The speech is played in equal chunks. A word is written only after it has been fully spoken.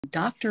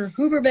Dr.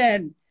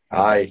 Huberman.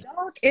 Hi.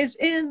 Doc is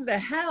in the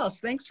house.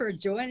 Thanks for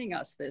joining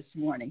us this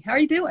morning. How are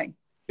you doing?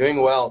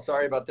 Doing well.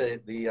 Sorry about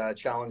the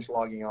challenge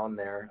logging on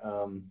there.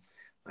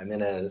 I'm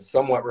in a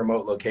somewhat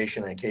remote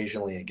location, and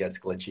occasionally it gets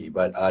glitchy,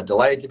 but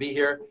delighted to be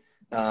here.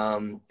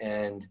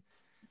 And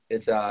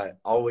it's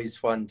always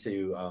fun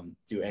to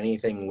do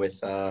anything with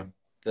the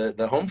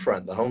home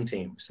front, the home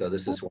team. So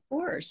this is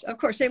Of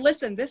course. Hey,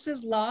 listen, this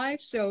is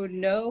live, so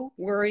no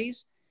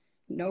worries.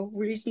 No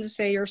reason to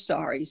say you're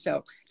sorry.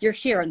 So you're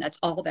here, and that's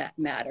all that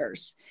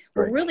matters.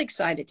 We're really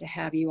excited to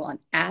have you on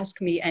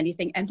Ask Me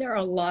Anything. And there are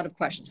a lot of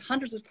questions.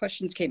 Hundreds of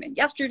questions came in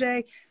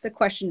yesterday. The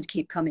questions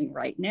keep coming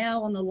right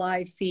now on the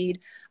live feed.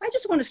 I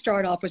just want to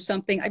start off with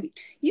something. I mean,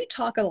 you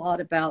talk a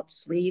lot about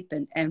sleep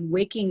and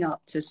waking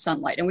up to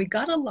sunlight. And we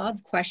got a lot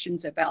of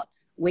questions about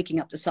waking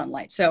up to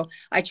sunlight. So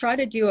I try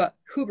to do a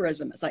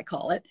Huberism, as I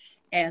call it,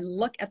 and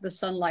look at the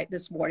sunlight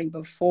this morning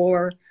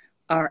before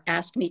our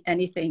Ask Me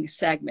Anything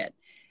segment.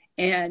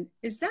 And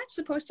is that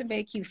supposed to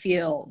make you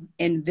feel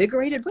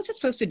invigorated? What's it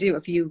supposed to do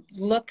if you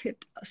look at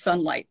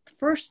sunlight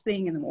first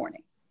thing in the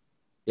morning?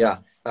 Yeah,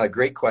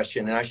 great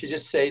question. And I should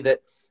just say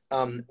that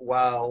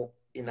while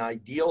in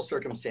ideal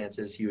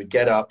circumstances, you would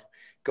get up,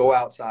 go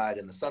outside,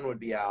 and the sun would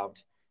be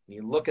out, and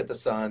you look at the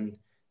sun,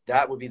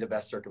 that would be the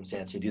best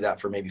circumstance. You do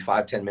that for maybe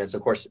 5-10 minutes.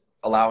 Of course,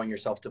 allowing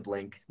yourself to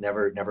blink.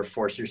 Never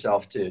force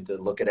yourself to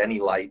look at any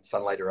light,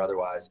 sunlight or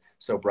otherwise,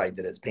 so bright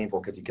that it's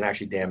painful, because you can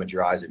actually damage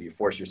your eyes if you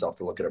force yourself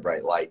to look at a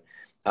bright light.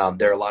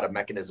 There are a lot of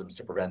mechanisms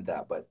to prevent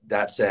that. But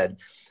that said,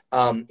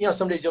 some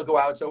days you'll go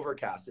out, it's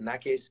overcast. In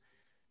that case,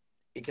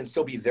 it can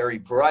still be very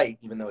bright,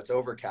 even though it's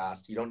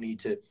overcast. You don't need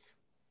to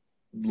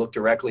look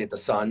directly at the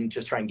sun.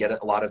 Just try and get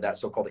a lot of that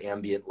so-called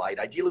ambient light.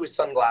 Ideally with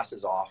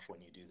sunglasses off when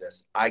you do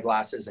this.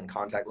 Eyeglasses and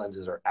contact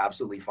lenses are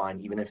absolutely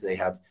fine, even if they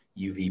have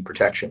UV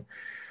protection.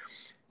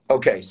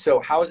 Okay, so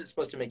how is it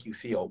supposed to make you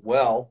feel?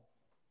 Well,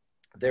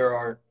 there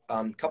are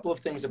a couple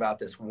of things about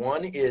this.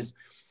 One is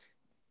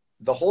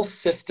the whole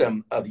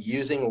system of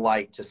using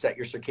light to set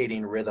your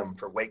circadian rhythm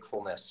for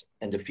wakefulness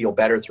and to feel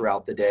better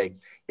throughout the day.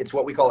 It's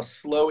what we call a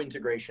slow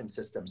integration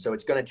system. So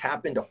it's going to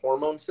tap into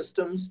hormone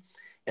systems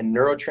and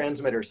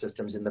neurotransmitter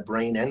systems in the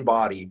brain and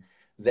body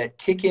that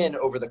kick in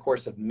over the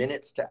course of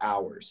minutes to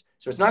hours.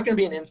 So it's not going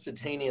to be an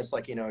instantaneous,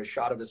 like, a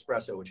shot of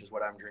espresso, which is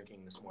what I'm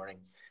drinking this morning.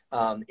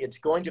 It's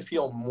going to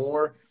feel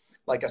more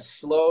like a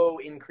slow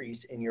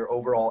increase in your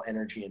overall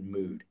energy and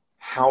mood.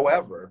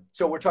 However,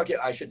 so we're talking,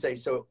 I should say,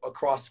 so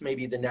across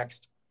maybe the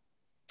next,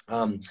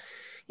 10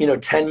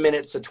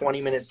 minutes to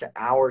 20 minutes to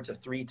hour to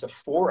 3 to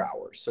 4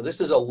 hours. So this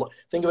is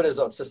think of it as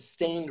a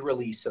sustained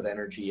release of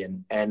energy.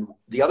 And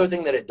the other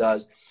thing that it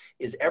does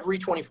is every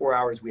 24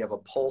 hours, we have a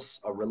pulse,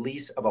 a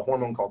release of a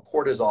hormone called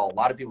cortisol. A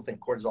lot of people think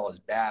cortisol is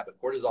bad, but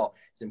cortisol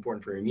is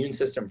important for your immune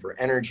system, for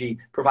energy,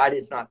 provided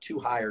it's not too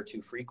high or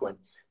too frequent.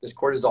 This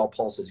cortisol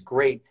pulse is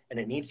great, and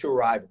it needs to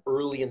arrive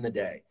early in the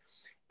day.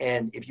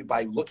 And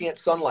by looking at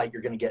sunlight,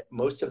 you're going to get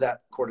most of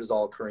that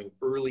cortisol occurring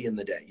early in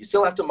the day. You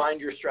still have to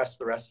mind your stress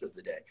the rest of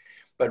the day.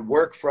 But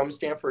work from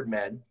Stanford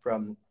Med,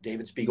 from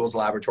David Spiegel's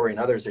laboratory and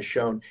others, has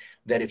shown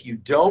that if you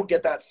don't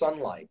get that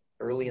sunlight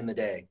early in the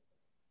day,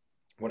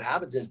 what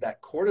happens is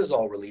that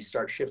cortisol release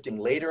starts shifting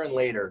later and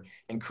later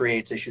and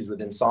creates issues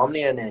with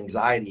insomnia and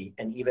anxiety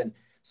and even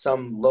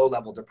some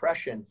low-level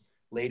depression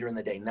later in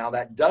the day. Now,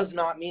 that does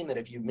not mean that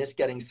if you miss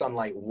getting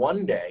sunlight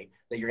one day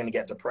that you're going to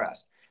get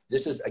depressed.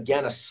 This is,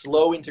 again, a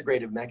slow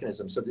integrative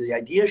mechanism. So the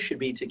idea should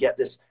be to get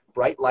this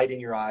bright light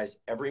in your eyes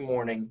every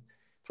morning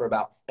for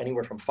about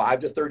anywhere from 5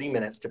 to 30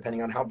 minutes,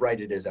 depending on how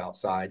bright it is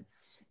outside,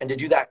 and to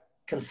do that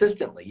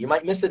consistently. You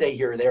might miss a day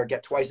here or there,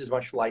 get twice as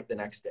much light the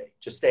next day.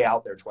 Just stay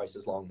out there twice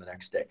as long the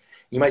next day.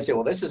 You might say,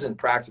 well, this isn't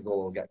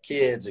practical. I've got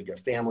kids, I've got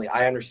family.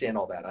 I understand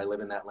all that. I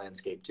live in that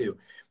landscape too.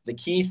 The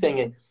key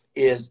thing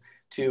is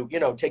to,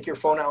 take your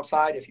phone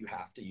outside if you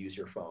have to use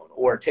your phone,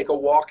 or take a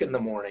walk in the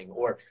morning,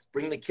 or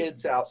bring the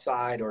kids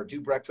outside, or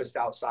do breakfast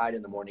outside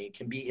in the morning. It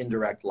can be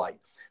indirect light.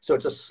 So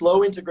it's a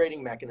slow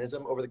integrating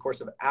mechanism over the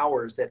course of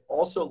hours that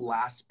also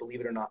lasts, believe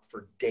it or not,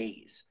 for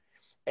days.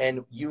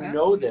 And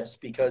know this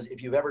because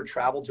if you've ever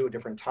traveled to a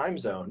different time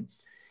zone,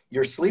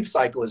 your sleep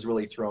cycle is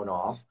really thrown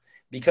off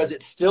because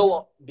it's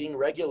still being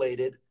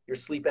regulated. Your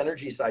sleep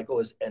energy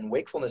cycle and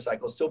wakefulness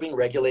cycle is still being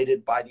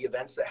regulated by the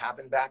events that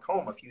happened back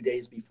home a few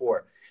days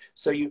before.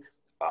 So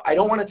I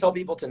don't want to tell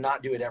people to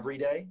not do it every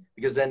day,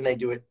 because then they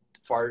do it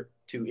far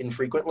too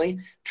infrequently.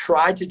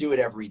 Try to do it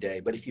every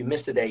day, but if you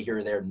miss a day here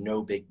or there,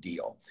 no big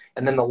deal.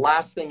 And then the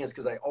last thing is,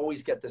 because I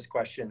always get this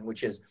question,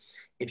 which is,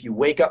 if you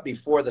wake up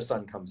before the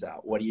sun comes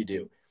out, what do you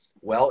do?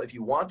 Well, if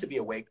you want to be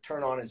awake,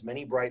 turn on as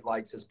many bright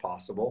lights as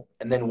possible.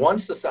 And then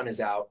once the sun is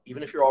out,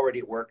 even if you're already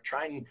at work,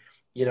 try and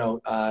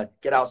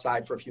get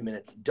outside for a few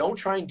minutes. Don't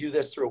try and do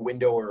this through a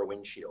window or a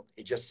windshield.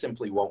 It just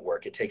simply won't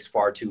work. It takes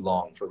far too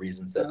long for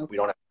reasons that we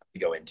don't have to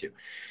go into.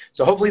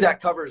 So hopefully that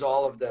covers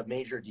all of the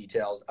major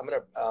details. I'm going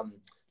to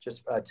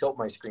just tilt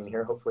my screen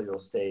here. Hopefully it'll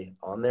stay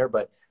on there,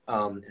 but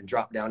and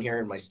drop down here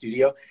in my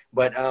studio.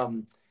 But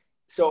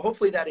so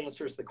hopefully that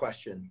answers the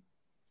question.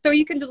 So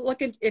you can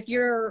look at, if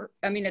you're,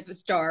 I mean, if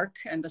it's dark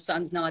and the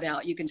sun's not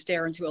out, you can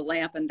stare into a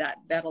lamp and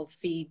that'll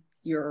feed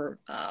your,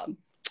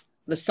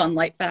 the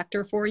sunlight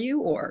factor for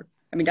you, or,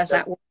 I mean, does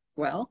that work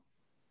well?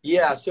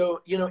 Yeah.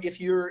 So, if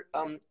you're,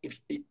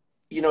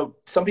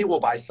 some people will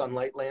buy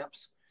sunlight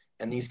lamps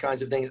and these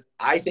kinds of things.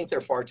 I think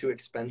they're far too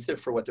expensive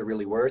for what they're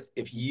really worth.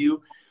 If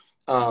you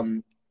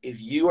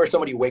are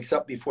somebody who wakes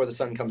up before the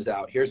sun comes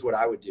out, here's what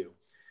I would do.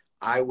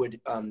 I would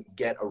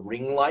get a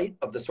ring light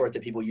of the sort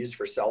that people use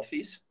for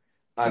selfies.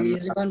 I'm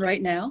using one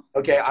right now.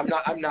 Okay, I'm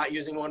not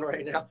using one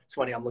right now. It's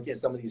funny, I'm looking at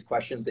some of these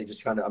questions. They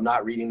just I'm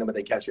not reading them, but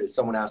they catch it.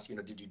 Someone asked,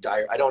 did you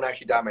dye? I don't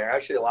actually dye my hair.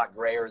 Actually, a lot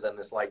grayer than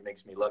this light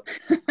makes me look.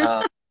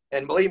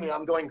 And believe me,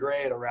 I'm going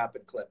gray at a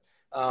rapid clip.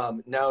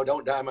 No,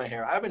 don't dye my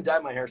hair. I haven't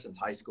dyed my hair since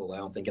high school, I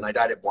don't think. And I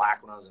dyed it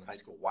black when I was in high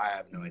school. Why? I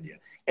have no idea.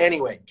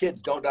 Anyway,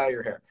 kids, don't dye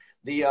your hair.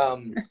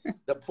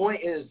 The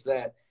point is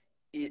that,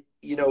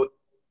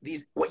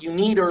 what you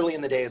need early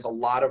in the day is a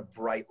lot of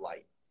bright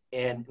light.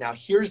 And now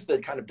here's the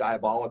kind of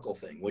diabolical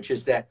thing, which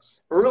is that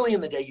early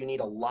in the day, you need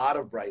a lot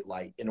of bright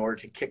light in order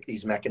to kick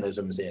these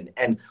mechanisms in.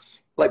 And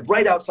like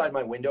right outside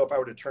my window, if I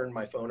were to turn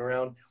my phone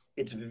around,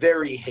 it's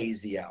very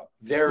hazy out,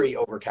 very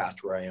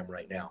overcast where I am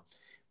right now.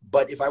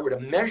 But if I were to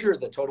measure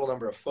the total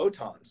number of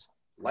photons,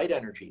 light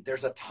energy,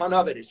 there's a ton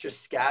of it. It's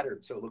just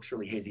scattered, so it looks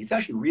really hazy. It's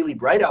actually really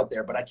bright out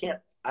there, but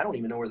I don't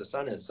even know where the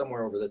sun is,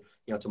 somewhere over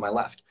to my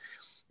left.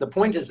 The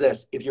point is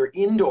this: if you're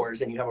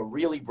indoors and you have a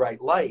really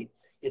bright light,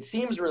 it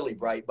seems really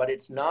bright, but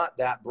it's not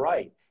that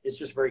bright. It's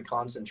just very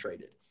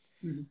concentrated.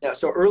 Mm-hmm. Now,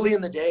 so early in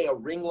the day, a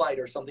ring light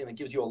or something that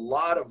gives you a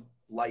lot of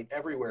light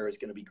everywhere is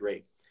going to be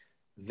great.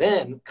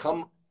 Then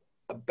come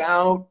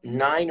about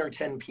 9 or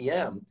 10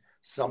 p.m.,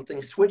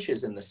 something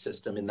switches in the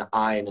system, in the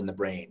eye and in the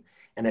brain.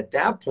 And at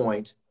that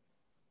point,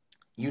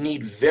 you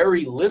need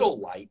very little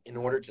light in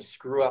order to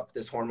screw up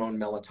this hormone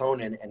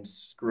melatonin and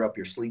screw up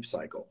your sleep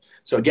cycle.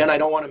 So again, I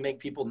don't want to make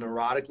people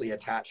neurotically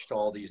attached to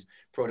all these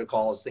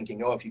protocols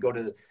thinking, if you go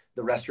to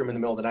the restroom in the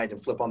middle of the night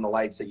and flip on the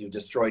lights that you've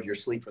destroyed your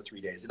sleep for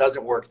 3 days. It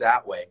doesn't work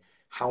that way.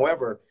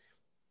 However,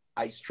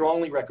 I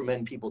strongly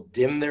recommend people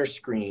dim their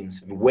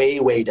screens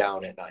way, way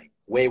down at night,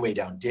 way, way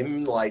down,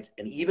 dim lights,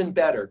 and even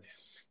better,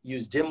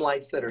 use dim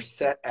lights that are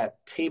set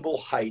at table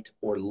height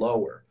or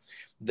lower.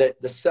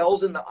 The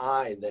cells in the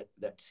eye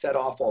that set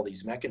off all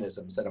these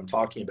mechanisms that I'm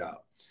talking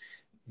about,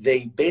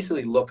 they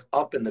basically look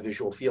up in the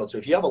visual field. So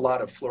if you have a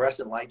lot of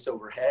fluorescent lights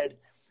overhead,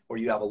 or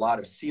you have a lot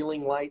of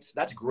ceiling lights,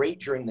 that's great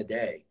during the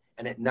day.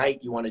 And at night,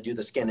 you want to do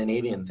the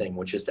Scandinavian thing,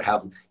 which is to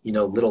have,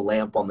 little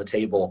lamp on the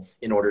table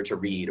in order to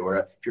read. Or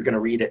if you're going to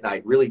read at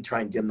night, really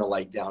try and dim the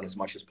light down as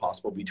much as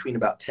possible between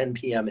about 10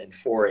 p.m. and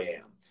 4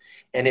 a.m.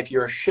 And if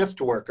you're a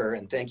shift worker,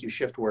 and thank you,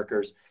 shift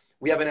workers,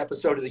 we have an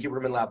episode of the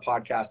Huberman Lab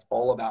podcast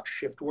all about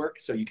shift work.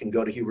 So you can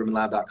go to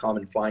hubermanlab.com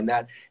and find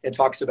that. It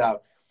talks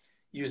about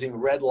using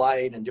red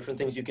light and different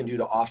things you can do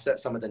to offset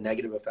some of the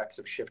negative effects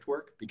of shift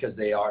work, because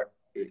there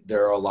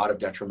are a lot of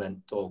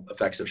detrimental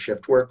effects of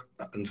shift work,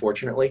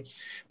 unfortunately.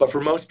 But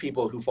for most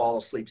people who fall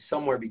asleep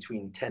somewhere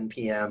between 10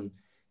 p.m.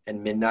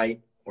 and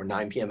midnight, or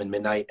 9 p.m. and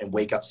midnight, and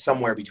wake up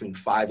somewhere between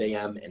 5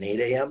 a.m. and 8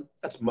 a.m.,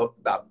 that's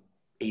about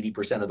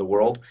 80% of the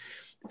world.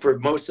 For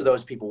most of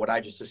those people, what I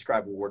just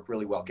described will work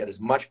really well. Get as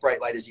much bright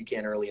light as you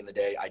can early in the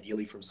day,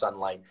 ideally from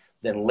sunlight.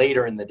 Then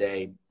later in the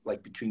day,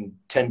 like between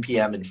 10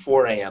 p.m. and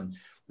 4 a.m.,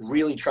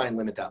 really try and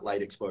limit that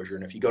light exposure.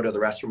 And if you go to the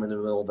restroom in the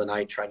middle of the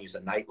night, try and use a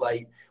night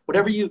light.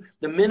 The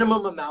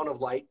minimum amount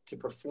of light to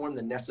perform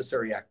the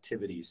necessary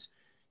activities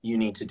you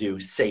need to do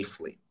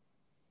safely.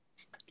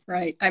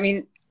 Right. I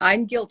mean,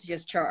 I'm guilty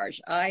as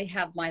charged. I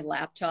have my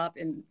laptop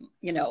in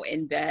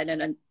bed,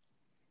 and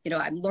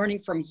I'm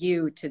learning from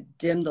you to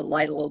dim the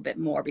light a little bit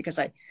more, because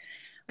I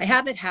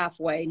have it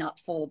halfway, not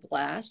full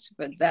blast,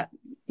 but that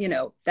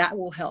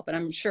will help. And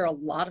I'm sure a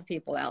lot of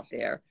people out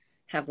there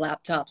have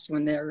laptops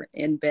when they're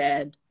in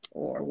bed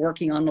or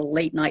working on a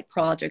late night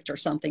project or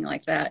something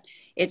like that.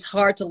 It's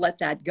hard to let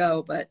that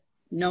go, but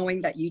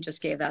knowing that you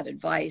just gave that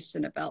advice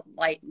and about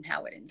light and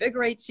how it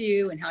invigorates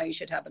you and how you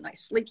should have a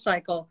nice sleep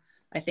cycle,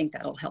 I think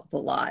that'll help a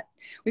lot.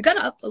 We've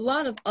got a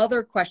lot of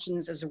other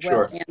questions as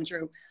well, sure,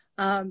 Andrew.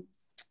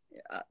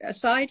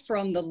 Aside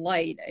from the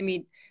light, I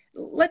mean,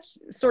 let's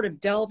sort of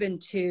delve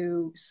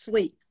into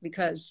sleep,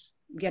 because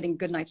getting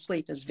good night's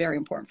sleep is very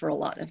important for a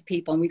lot of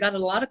people. And we got a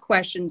lot of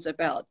questions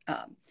about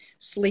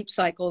sleep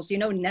cycles.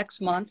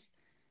 Next month,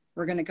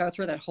 we're going to go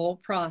through that whole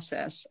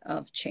process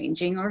of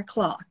changing our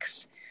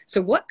clocks. So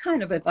what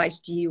kind of advice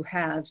do you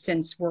have,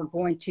 since we're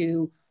going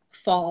to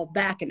fall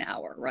back an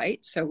hour,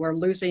 right? So we're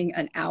losing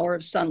an hour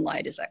of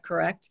sunlight. Is that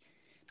correct?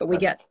 But we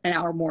get an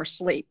hour more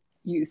sleep.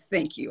 You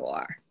think you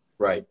are.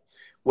 Right.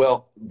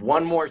 Well,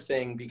 one more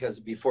thing, because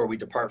before we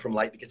depart from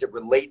light, because it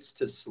relates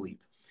to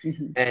sleep.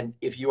 Mm-hmm. And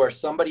if you are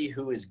somebody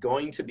who is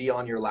going to be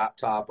on your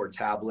laptop or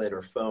tablet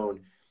or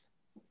phone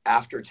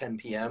after 10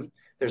 p.m.,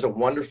 there's a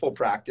wonderful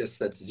practice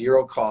that's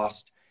zero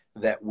cost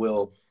that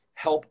will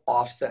help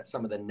offset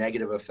some of the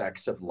negative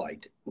effects of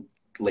light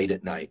late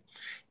at night.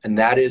 And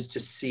that is to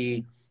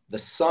see the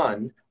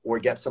sun or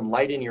get some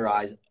light in your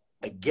eyes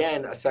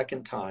again a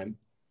second time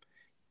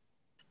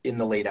in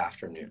the late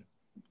afternoon.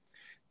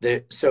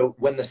 So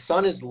when the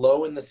sun is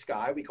low in the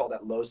sky, we call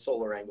that low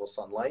solar angle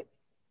sunlight.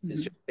 Mm-hmm.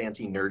 It's just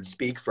fancy nerd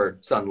speak for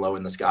sun low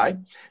in the sky.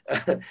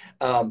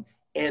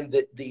 And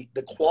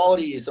the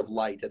qualities of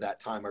light at that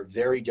time are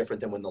very different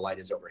than when the light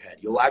is overhead.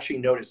 You'll actually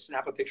notice,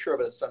 snap a picture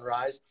of a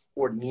sunrise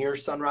or near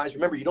sunrise.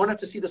 Remember, you don't have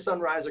to see the sun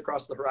rise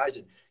across the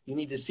horizon. You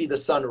need to see the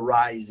sun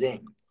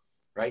rising,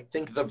 right?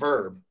 Think the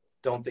verb,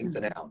 don't think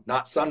the noun.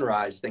 Not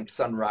sunrise, think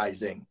sun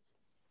rising.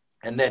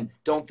 And then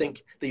don't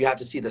think that you have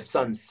to see the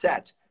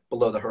sunset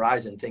below the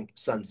horizon, think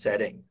sun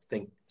setting,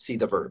 see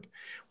the verb.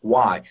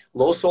 Why?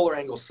 Low solar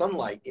angle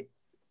sunlight,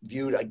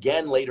 viewed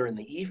again later in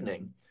the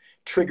evening,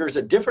 triggers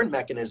a different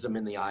mechanism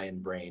in the eye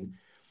and brain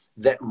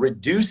that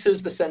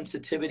reduces the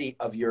sensitivity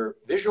of your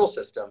visual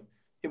system.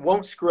 It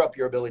won't screw up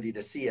your ability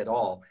to see at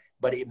all,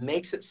 but it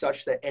makes it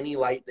such that any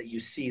light that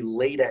you see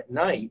late at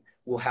night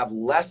will have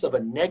less of a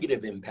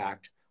negative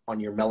impact on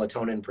your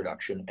melatonin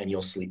production, and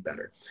you'll sleep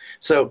better.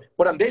 So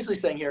what I'm basically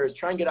saying here is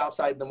try and get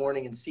outside in the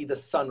morning and see the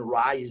sun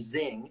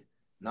rising,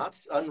 not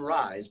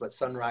sunrise, but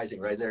sun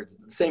rising, right? They're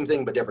the same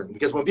thing, but different.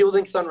 Because when people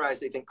think sunrise,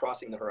 they think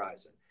crossing the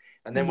horizon.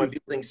 And then when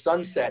people think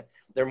sunset,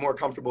 they're more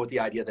comfortable with the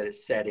idea that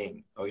it's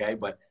setting, okay?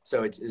 But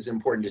so it's an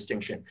important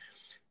distinction.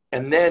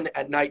 And then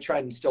at night, try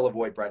and still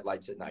avoid bright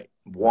lights at night.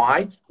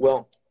 Why?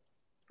 Well,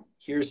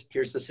 here's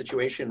the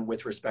situation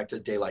with respect to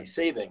daylight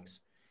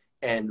savings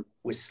and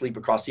with sleep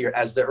across the year.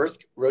 As the Earth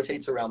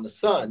rotates around the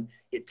sun,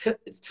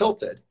 it's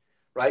tilted,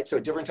 right? So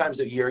at different times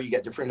of year, you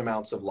get different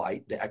amounts of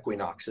light, the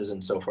equinoxes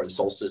and so forth, the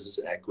solstices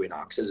and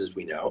equinoxes, as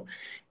we know.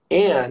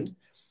 And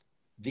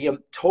the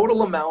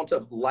total amount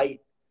of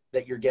light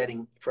that you're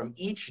getting from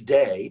each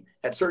day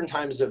at certain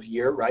times of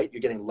year, right?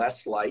 You're getting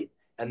less light,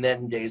 and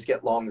then days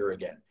get longer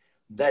again.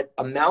 That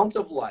amount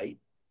of light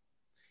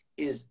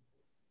is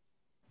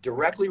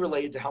directly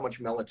related to how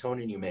much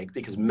melatonin you make,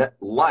 because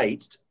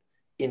light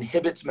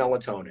inhibits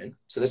melatonin.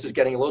 So this is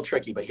getting a little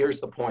tricky, but here's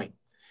the point.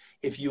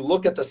 If you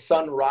look at the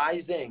sun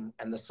rising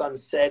and the sun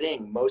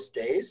setting most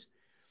days,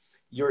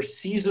 your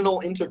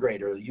seasonal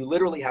integrator, you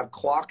literally have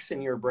clocks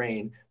in your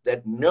brain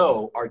that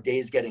know are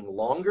days getting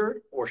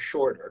longer or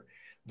shorter.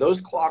 Those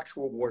clocks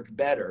will work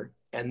better.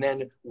 And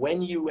then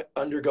when you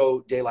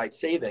undergo daylight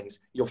savings,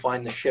 you'll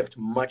find the shift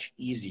much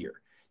easier.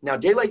 Now,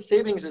 daylight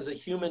savings is a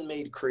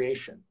human-made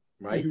creation,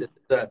 right?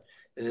 Mm-hmm.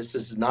 This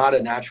is not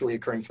a naturally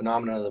occurring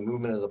phenomenon of the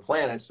movement of the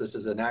planets. This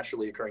is a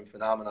naturally occurring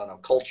phenomenon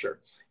of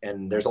culture.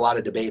 And there's a lot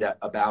of debate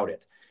about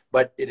it.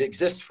 But it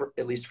exists,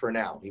 at least for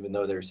now, even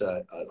though there's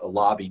a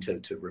lobby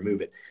to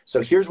remove it.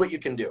 So here's what you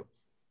can do.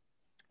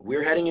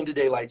 We're heading into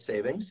daylight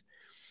savings.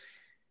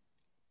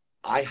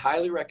 I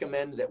highly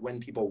recommend that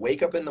when people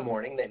wake up in the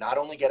morning, they not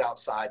only get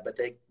outside, but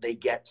they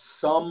get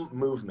some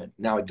movement.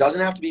 Now, it doesn't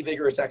have to be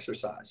vigorous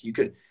exercise. You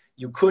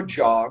could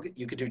jog,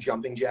 you could do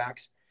jumping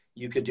jacks,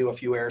 you could do a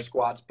few air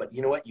squats, but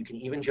you know what? You can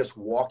even just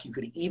walk. You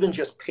could even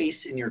just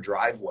pace in your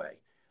driveway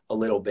a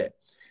little bit.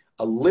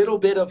 A little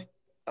bit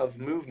of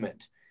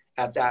movement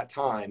at that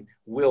time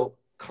will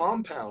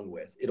compound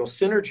with, it'll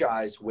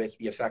synergize with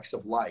the effects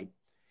of light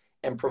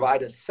and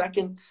provide a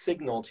second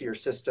signal to your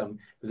system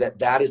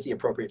that is the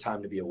appropriate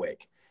time to be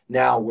awake.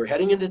 Now, we're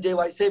heading into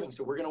daylight savings,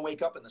 so we're going to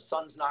wake up and the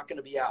sun's not going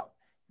to be out.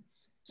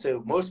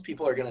 So most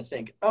people are going to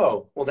think,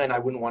 oh, well, then I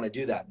wouldn't want to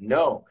do that.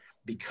 No,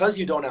 because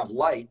you don't have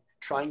light,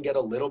 try and get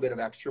a little bit of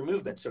extra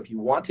movement. So if you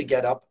want to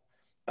get up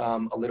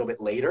a little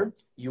bit later,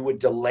 you would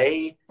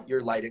delay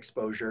your light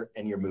exposure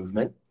and your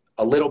movement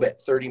a little bit,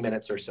 30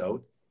 minutes or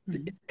so,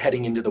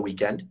 heading into the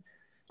weekend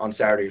on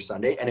Saturday or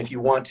Sunday. And if you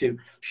want to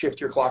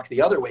shift your clock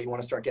the other way, you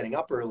want to start getting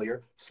up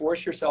earlier,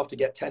 force yourself to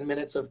get 10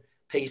 minutes of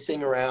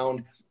pacing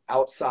around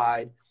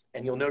outside,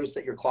 and you'll notice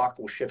that your clock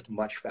will shift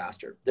much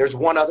faster. There's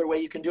one other way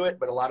you can do it,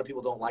 but a lot of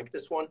people don't like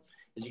this one,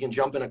 is you can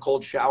jump in a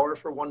cold shower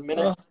for 1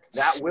 minute.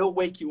 That will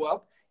wake you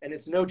up. And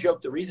it's no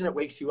joke. The reason it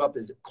wakes you up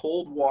is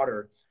cold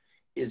water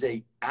is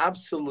a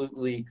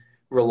absolutely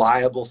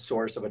reliable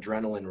source of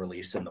adrenaline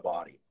release in the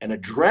body. And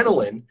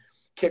adrenaline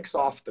kicks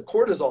off the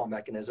cortisol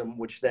mechanism,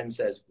 which then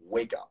says,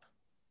 wake up.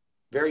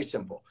 Very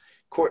simple.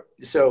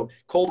 So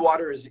cold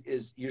water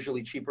is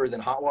usually cheaper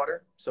than hot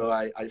water. So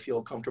I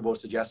feel comfortable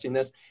suggesting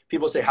this.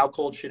 People say, how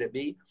cold should it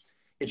be?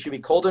 It should be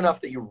cold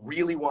enough that you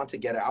really want to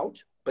get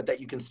out, but that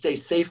you can stay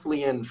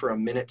safely in for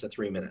 1 minute to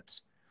 3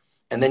 minutes.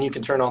 And then you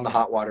can turn on the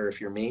hot water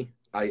if you're me.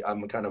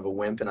 I'm kind of a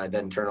wimp, and I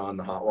then turn on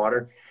the hot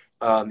water.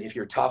 If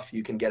you're tough,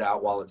 you can get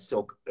out while it's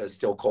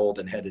still cold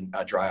and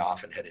dry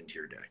off and head into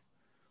your day.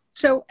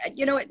 So,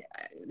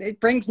 it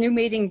brings new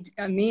meaning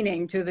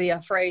to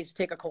the phrase,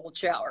 take a cold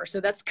shower.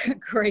 So that's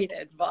great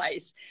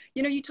advice.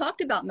 You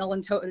talked about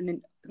melatonin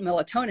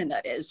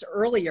that is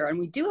earlier, and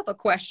we do have a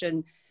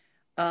question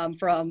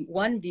from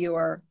one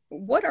viewer.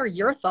 What are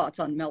your thoughts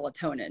on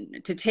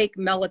melatonin? To take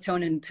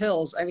melatonin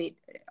pills,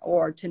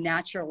 or to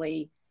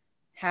naturally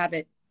have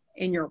it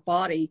in your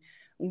body.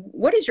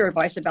 What is your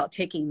advice about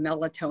taking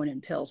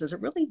melatonin pills? Does it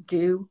really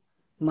do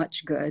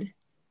much good?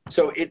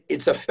 So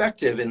it's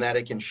effective in that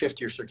it can shift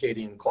your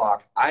circadian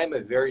clock. I am a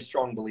very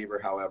strong believer,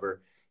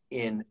 however,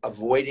 in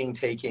avoiding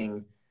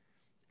taking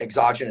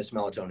exogenous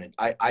melatonin.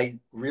 I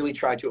really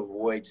try to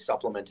avoid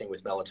supplementing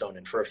with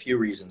melatonin for a few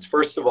reasons.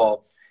 First of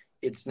all,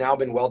 it's now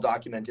been well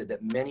documented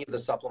that many of the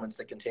supplements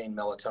that contain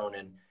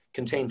melatonin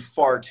contain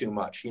far too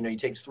much. You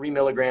take 3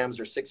 milligrams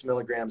or 6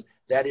 milligrams,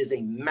 that is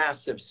a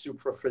massive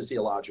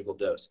supraphysiological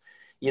dose.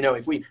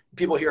 If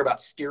people hear about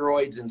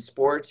steroids in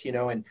sports,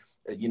 and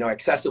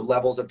excessive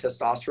levels of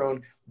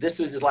testosterone, this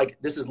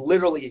is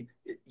literally,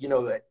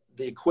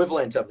 the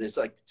equivalent of this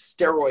like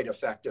steroid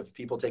effect of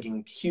people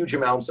taking huge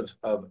amounts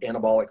of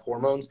anabolic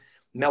hormones.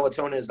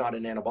 Melatonin is not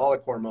an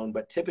anabolic hormone,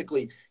 but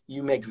typically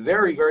you make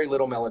very, very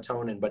little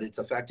melatonin, but it's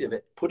effective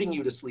at putting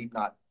you to sleep,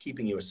 not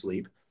keeping you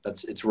asleep.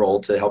 That's its role,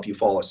 to help you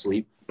fall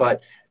asleep.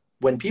 But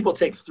when people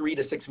take 3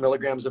 to 6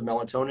 milligrams of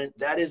melatonin,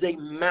 that is a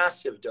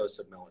massive dose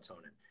of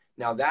melatonin.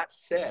 Now, that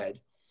said,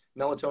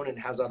 melatonin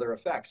has other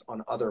effects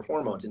on other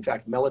hormones. In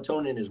fact,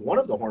 melatonin is one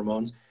of the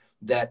hormones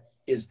that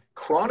is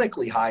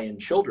chronically high in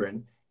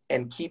children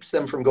and keeps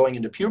them from going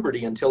into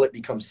puberty until it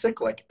becomes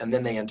cyclic, and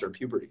then they enter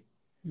puberty.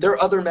 There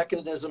are other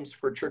mechanisms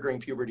for triggering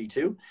puberty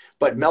too,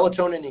 but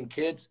melatonin in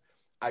kids,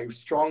 I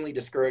strongly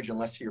discourage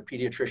unless your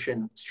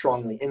pediatrician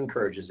strongly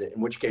encourages it,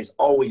 in which case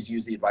always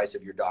use the advice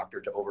of your doctor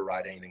to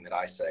override anything that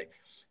I say,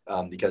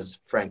 because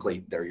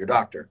frankly, they're your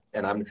doctor.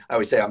 And I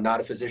always say I'm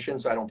not a physician,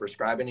 so I don't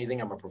prescribe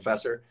anything. I'm a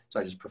professor, so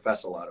I just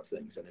profess a lot of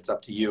things, and it's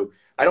up to you.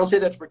 I don't say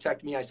that to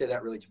protect me. I say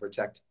that really to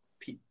protect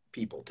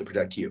people, to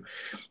protect you.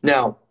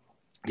 Now,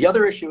 the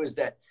other issue is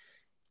that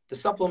the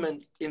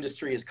supplement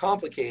industry is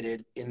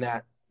complicated in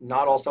that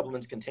not all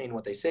supplements contain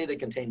what they say they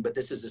contain, but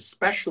this is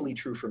especially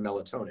true for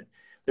melatonin.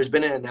 There's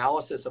been an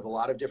analysis of a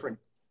lot of different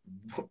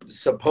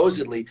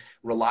supposedly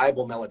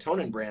reliable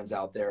melatonin brands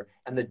out there,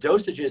 and the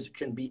dosages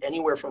can be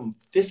anywhere from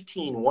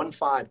 15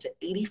 to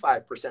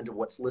 85% of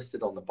what's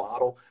listed on the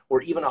bottle,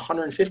 or even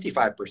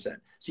 155%.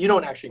 So you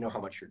don't actually know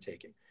how much you're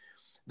taking.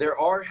 There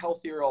are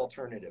healthier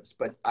alternatives,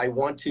 but I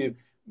want to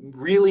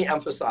really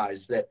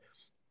emphasize that,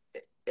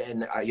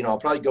 and I'll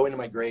probably go into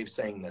my grave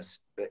saying this,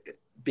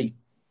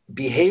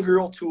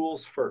 behavioral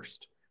tools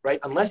first, right?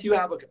 Unless you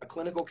have a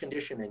clinical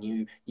condition and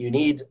you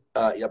need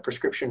a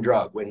prescription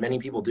drug, when many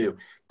people do,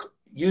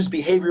 use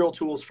behavioral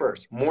tools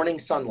first. Morning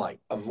sunlight,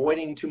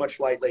 avoiding too much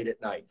light late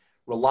at night.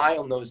 Rely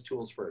on those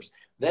tools first.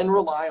 Then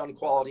rely on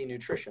quality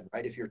nutrition,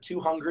 right? If you're too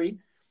hungry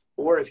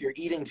or if you're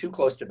eating too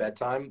close to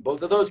bedtime,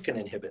 both of those can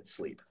inhibit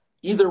sleep.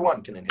 Either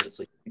one can inhibit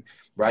sleep,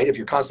 right? If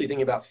you're constantly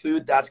thinking about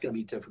food, that's going to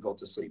be difficult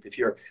to sleep. If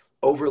you're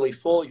overly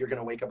full, you're going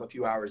to wake up a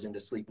few hours into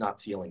sleep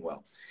not feeling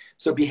well.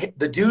 So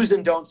the do's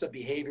and don'ts of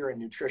behavior and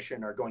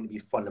nutrition are going to be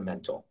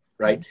fundamental,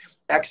 right?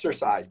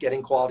 Exercise,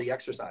 getting quality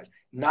exercise,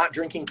 not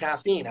drinking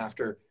caffeine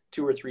after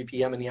 2 or 3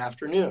 p.m. in the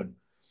afternoon.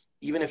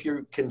 Even if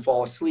you can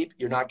fall asleep,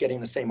 you're not getting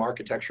the same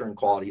architecture and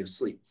quality of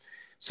sleep.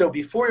 So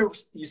before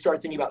you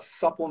start thinking about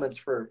supplements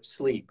for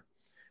sleep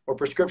or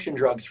prescription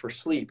drugs for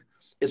sleep,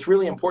 it's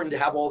really important to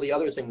have all the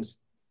other things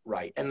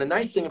right. And the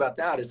nice thing about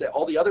that is that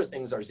all the other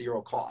things are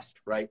zero cost,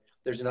 right?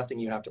 There's nothing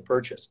you have to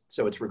purchase.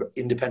 So it's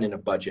independent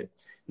of budget.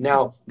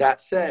 Now, that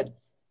said,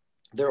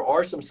 there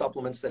are some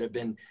supplements that have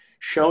been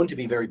shown to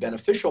be very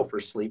beneficial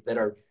for sleep that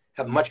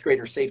have much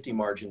greater safety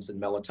margins than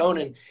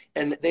melatonin,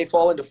 and they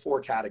fall into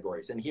 4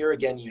 categories. And here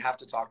again, you have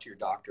to talk to your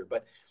doctor,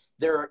 but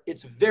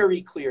it's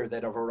very clear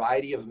that a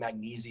variety of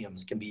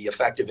magnesiums can be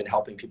effective in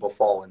helping people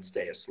fall and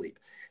stay asleep.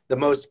 The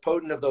most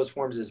potent of those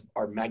forms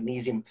are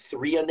magnesium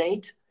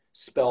threonate,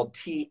 spelled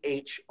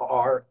Threonate,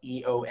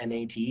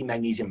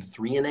 magnesium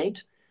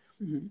threonate,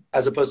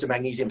 as opposed to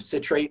magnesium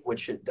citrate,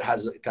 which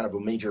has kind of a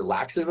major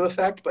laxative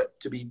effect, but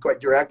to be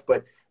quite direct,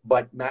 but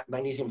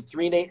magnesium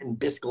threonate and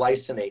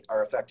bisglycinate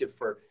are effective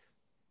for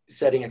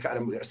setting a kind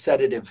of a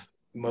sedative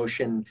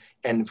motion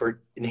and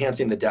for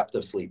enhancing the depth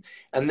of sleep.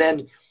 And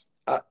then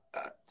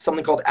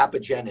something called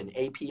apigenin,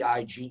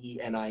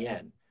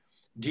 Apigenin.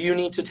 Do you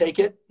need to take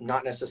it?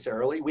 Not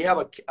necessarily. We have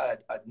a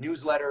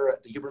newsletter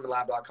at the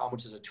hubermanlab.com,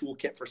 which is a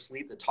toolkit for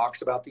sleep that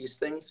talks about these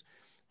things.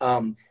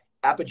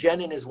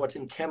 Apigenin is what's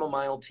in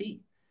chamomile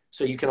tea.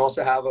 So you can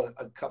also have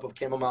a cup of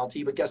chamomile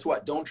tea, but guess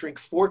what? Don't drink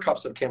 4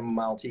 cups of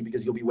chamomile tea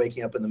because you'll be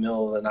waking up in the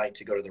middle of the night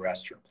to go to the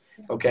restroom.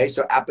 Okay,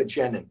 so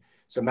apigenin.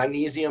 So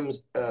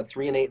magnesiums,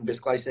 threonate and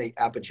bisglycinate,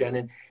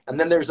 apigenin. And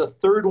then there's a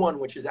third one,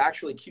 which is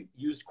actually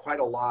used quite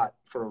a lot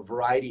for a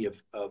variety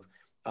of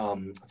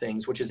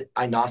things, which is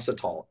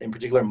inositol. In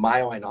particular,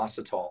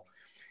 myo-inositol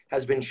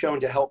has been shown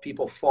to help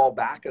people fall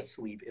back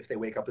asleep if they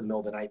wake up in the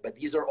middle of the night. But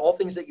these are all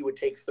things that you would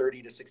take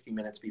 30 to 60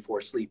 minutes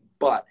before sleep.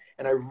 But,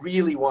 and I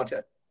really want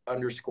to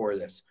underscore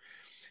this,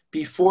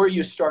 before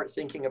you start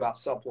thinking about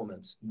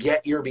supplements,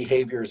 get your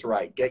behaviors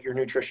right, get your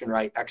nutrition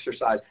right,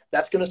 exercise.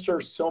 That's going to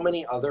serve so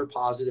many other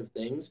positive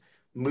things: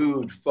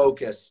 mood,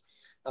 focus,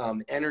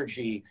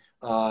 energy,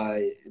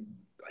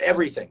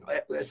 everything.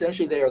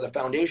 Essentially, they are the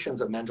foundations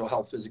of mental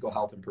health, physical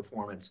health, and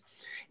performance.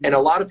 And a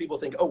lot of people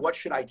think, oh, what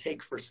should I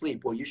take for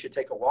sleep? Well, you should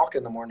take a walk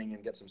in the morning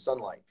and get some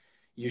sunlight.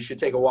 you should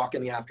take a walk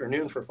in the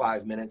afternoon for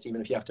 5 minutes,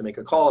 even if you have to make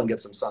a call and get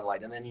some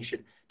sunlight. And then you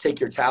should take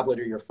your tablet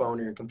or your phone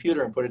or your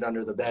computer and put it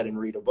under the bed and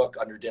read a book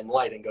under dim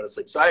light and go to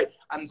sleep. So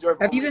I'm sort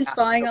of. Have you been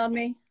spying on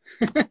me?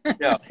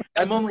 No,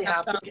 I'm only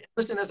half.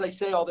 Listen, as I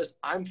say all this,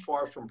 I'm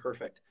far from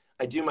perfect.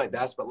 I do my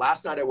best, but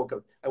last night I woke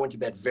up, I went to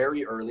bed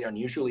very early,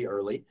 unusually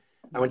early.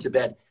 I went to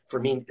bed, for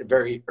me,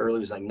 very early. It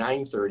was like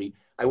 9:30.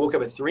 I woke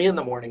up at 3 in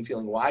the morning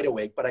feeling wide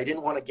awake, but I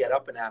didn't want to get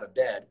up and out of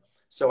bed.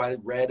 So I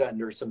read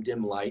under some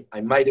dim light.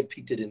 I might have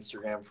peeked at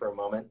Instagram for a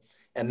moment,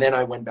 and then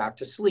I went back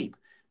to sleep.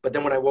 But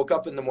then when I woke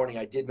up in the morning,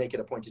 I did make it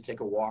a point to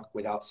take a walk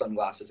without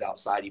sunglasses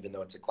outside, even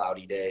though it's a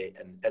cloudy day,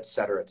 and et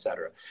cetera, et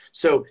cetera.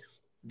 So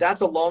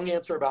that's a long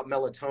answer about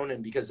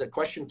melatonin, because the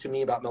question to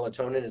me about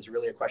melatonin is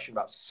really a question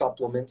about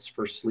supplements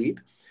for sleep.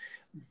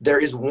 There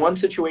is one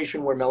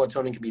situation where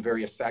melatonin can be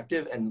very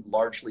effective and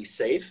largely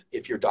safe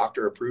if your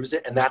doctor approves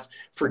it, and that's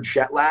for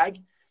jet lag.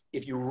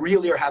 If you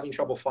really are having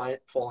trouble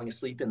falling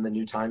asleep in the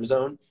new time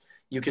zone,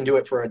 you can do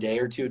it for a day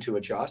or two to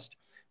adjust,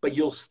 but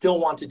you'll still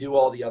want to do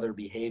all the other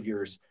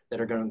behaviors that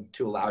are going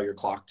to allow your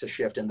clock to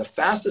shift. And the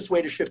fastest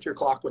way to shift your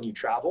clock when you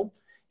travel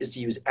is to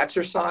use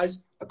exercise,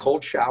 a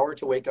cold shower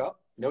to wake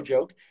up, no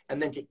joke, and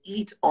then to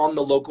eat on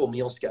the local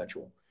meal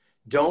schedule.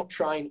 Don't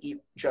try and eat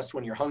just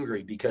when you're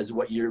hungry, because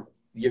what you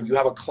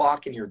have a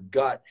clock in your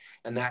gut,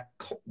 and that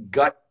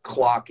gut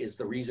clock is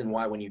the reason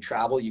why when you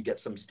travel, you get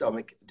some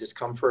stomach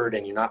discomfort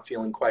and you're not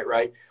feeling quite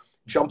right.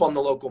 Jump on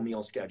the local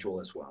meal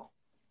schedule as well.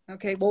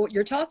 Okay, well,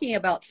 you're talking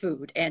about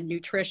food and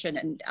nutrition,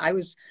 and I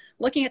was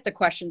looking at the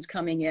questions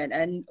coming in,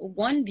 and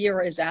one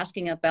viewer is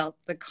asking about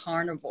the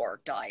carnivore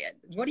diet.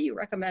 What do you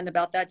recommend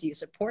about that? Do you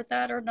support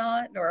that or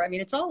not? Or, I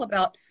mean, it's all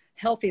about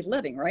healthy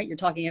living, right? You're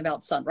talking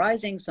about sun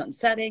rising, sun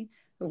setting.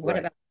 What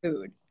about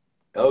food?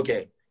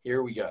 Okay,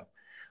 here we go.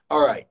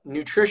 All right,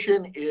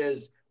 nutrition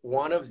is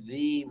one of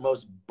the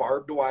most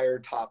barbed wire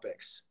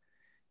topics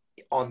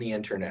on the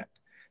internet.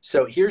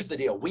 So here's the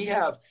deal. We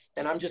have,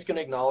 and I'm just going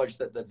to acknowledge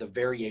that the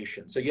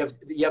variation. So you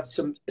have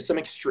some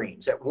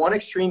extremes. At one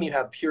extreme, you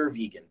have pure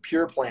vegan,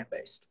 pure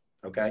plant-based.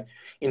 Okay.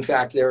 In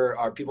fact, there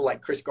are people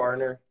like Chris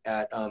Gardner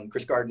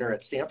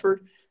at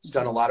Stanford, who's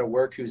done a lot of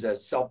work. Who's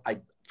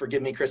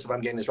forgive me, Chris, if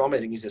I'm getting this wrong, but I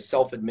think he's a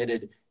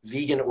self-admitted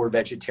vegan or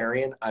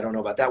vegetarian. I don't know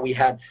about that. We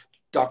had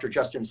Dr.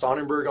 Justin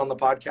Sonnenberg on the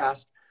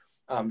podcast.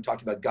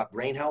 Talked about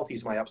gut-brain health.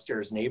 He's my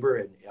upstairs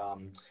neighbor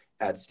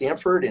at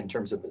Stanford in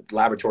terms of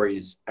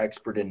laboratories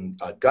expert in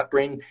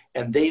gut-brain.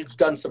 And they've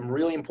done some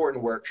really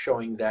important work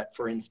showing that,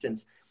 for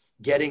instance,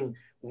 getting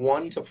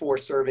 1 to 4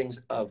 servings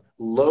of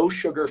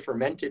low-sugar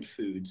fermented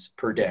foods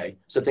per day,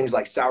 so things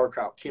like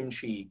sauerkraut,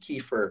 kimchi,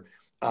 kefir,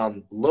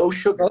 low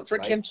sugar. Vote for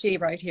kimchi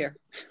right here.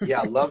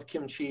 Yeah, love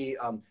kimchi.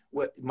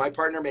 My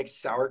partner makes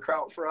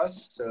sauerkraut for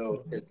us.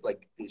 So it's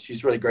like,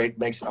 she's really great,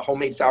 makes a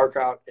homemade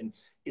sauerkraut, and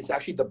it's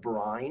actually the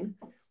brine.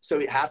 So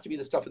it has to be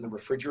the stuff in the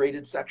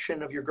refrigerated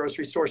section of your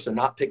grocery store. So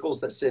not pickles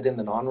that sit in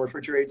the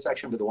non-refrigerated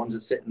section, but the ones that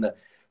sit in the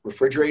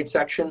refrigerated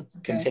section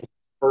contain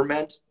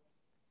ferment.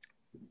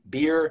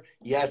 Beer,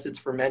 yes, it's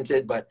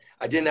fermented, but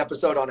I did an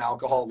episode on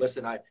alcohol.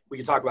 Listen, we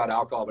can talk about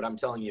alcohol, but I'm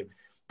telling you,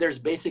 there's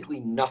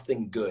basically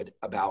nothing good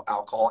about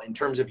alcohol in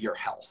terms of your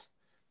health.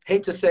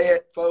 Hate to say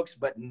it, folks,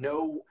 but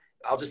no,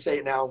 I'll just say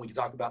it now, and we can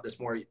talk about this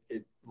more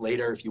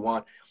later if you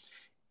want.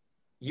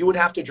 You would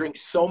have to drink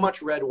so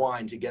much red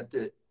wine to get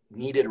the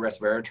needed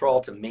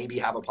resveratrol to maybe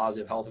have a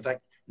positive health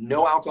effect.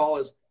 No alcohol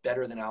is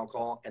better than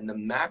alcohol, and the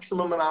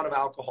maximum amount of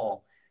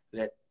alcohol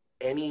that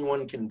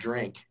anyone can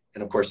drink,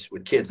 and of course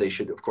with kids they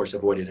should of course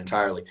avoid it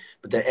entirely,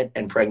 but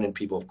and pregnant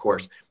people of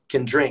course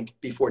can drink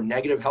before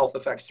negative health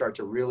effects start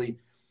to really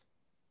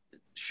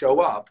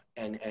show up,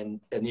 and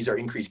these are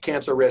increased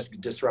cancer risk,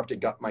 disrupted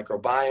gut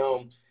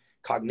microbiome,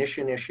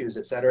 cognition issues,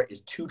 etc.,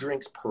 is 2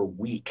 drinks per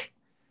week.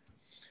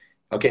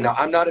 Okay, now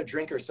I'm not a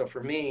drinker, so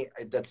for me,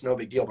 that's no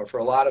big deal. But for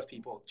a lot of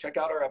people, check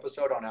out our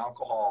episode on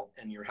alcohol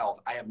and your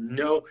health. I have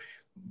no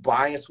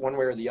bias one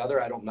way or the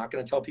other. I'm not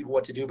going to tell people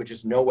what to do, but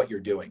just know what you're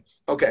doing.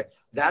 Okay,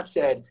 that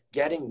said,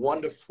 getting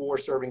 1 to 4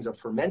 servings of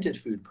fermented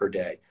food per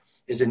day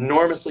is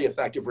enormously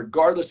effective,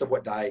 regardless of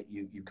what diet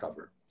you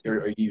cover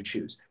or you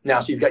choose.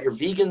 Now, so you've got your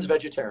vegans,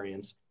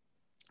 vegetarians,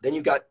 then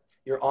you've got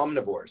your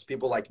omnivores,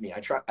 people like me.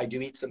 I do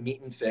eat some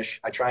meat and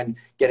fish. I try and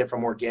get it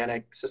from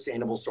organic,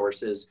 sustainable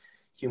sources,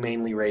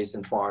 humanely raised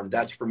and farmed.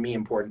 That's for me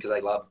important because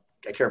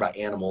I care about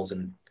animals,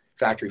 and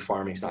factory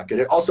farming is not good.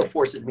 It also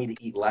forces me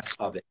to eat less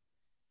of it.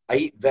 I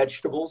eat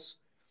vegetables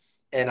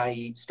and I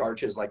eat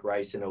starches like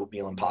rice and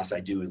oatmeal and pasta. I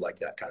do like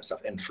that kind of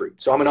stuff, and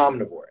fruit. So I'm an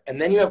omnivore.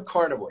 And then you have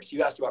carnivores.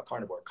 You asked about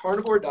carnivore.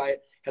 Carnivore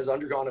diet has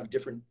undergone a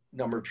different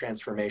number of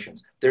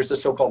transformations. There's the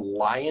so-called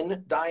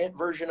lion diet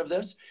version of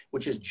this,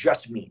 which is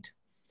just meat.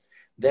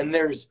 Then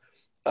there's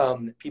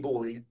people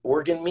will eat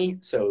organ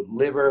meat, so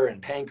liver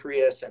and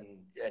pancreas, and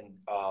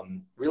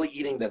really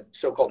eating the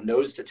so-called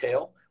nose to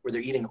tail, where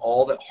they're eating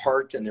all the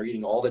heart and they're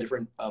eating all the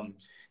different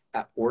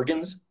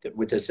organs,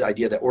 with this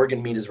idea that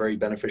organ meat is very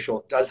beneficial.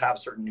 It does have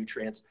certain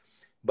nutrients.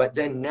 But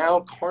then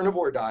now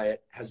carnivore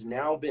diet has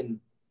now been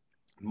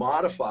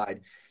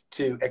modified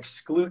to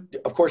exclude,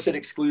 of course it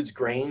excludes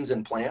grains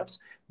and plants,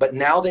 But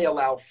now they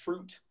allow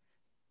fruit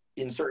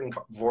in certain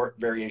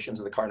variations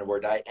of the carnivore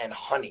diet, and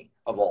honey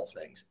of all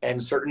things,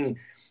 and certain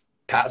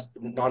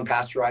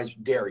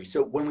non-pasteurized dairy.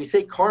 So when we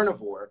say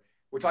carnivore,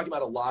 we're talking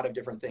about a lot of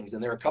different things.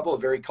 And there are a couple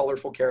of very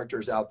colorful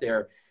characters out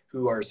there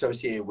who are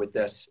associated with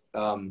this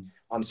on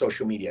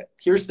social media.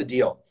 Here's the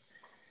deal.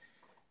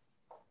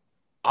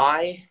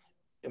 I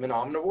am an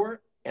omnivore,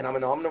 and I'm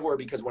an omnivore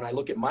because when I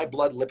look at my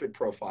blood lipid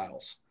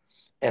profiles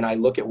and I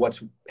look at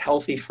what's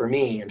healthy for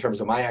me in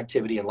terms of my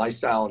activity and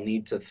lifestyle and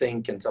need to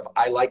think and stuff,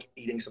 I like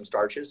eating some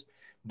starches.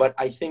 But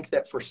I think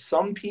that for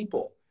some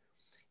people,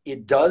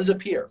 it does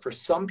appear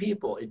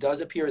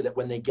that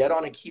when they get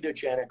on a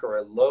ketogenic or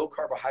a low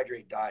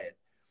carbohydrate diet,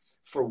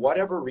 for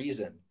whatever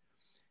reason,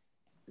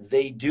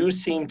 they do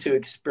seem to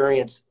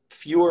experience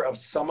fewer of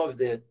some of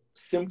the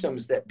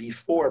symptoms that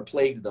before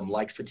plagued them,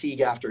 like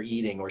fatigue after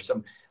eating or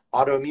some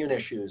autoimmune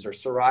issues or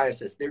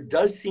psoriasis. There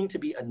does seem to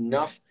be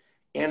enough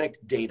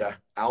anecdata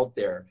out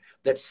there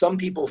that some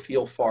people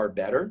feel far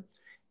better.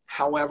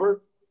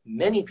 However,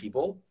 many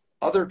people,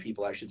 other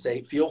people I should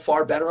say, feel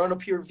far better on a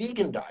pure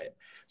vegan diet.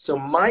 So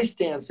my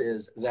stance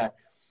is that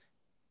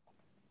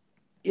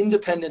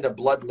independent of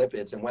blood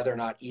lipids and whether or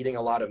not eating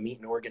a lot of meat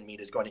and organ meat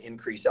is going to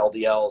increase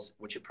LDLs,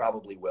 which it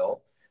probably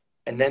will,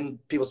 and then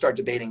people start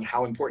debating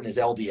how important is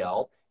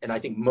LDL, and I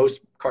think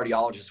most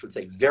cardiologists would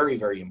say very,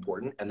 very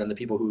important, and then the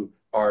people who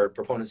are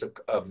proponents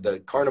of the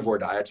carnivore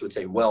diets would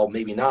say, well,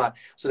 maybe not.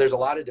 So there's a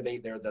lot of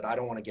debate there that I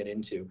don't want to get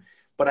into.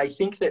 But I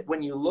think that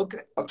when you look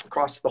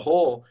across the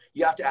whole,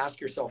 you have to ask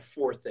yourself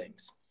 4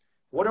 things.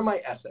 What are my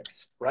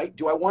ethics, right?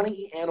 Do I want to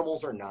eat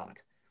animals or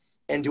not?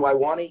 And do I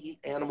want to eat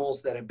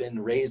animals that have been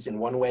raised in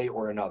one way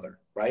or another,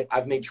 right?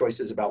 I've made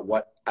choices about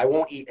what, I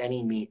won't eat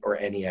any meat or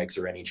any eggs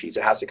or any cheese.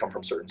 It has to come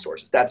from certain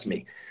sources. That's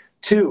me.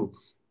 2,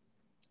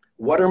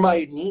 what are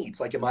my needs?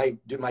 Like, am I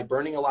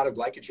burning a lot of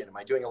glycogen? Am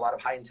I doing a lot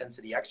of high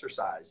intensity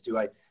exercise?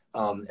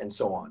 And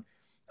so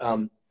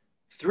on.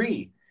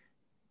 3,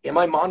 am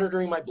I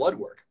monitoring my blood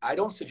work? I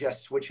don't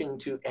suggest switching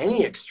to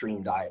any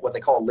extreme diet, what they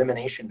call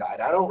elimination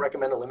diet. I don't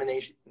recommend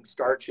eliminating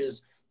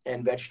starches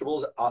and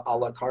vegetables a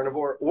la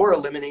carnivore, or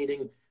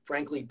eliminating,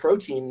 frankly,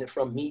 protein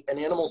from meat and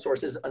animal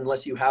sources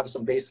unless you have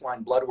some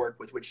baseline blood work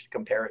with which to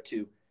compare it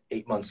to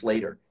 8 months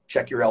later.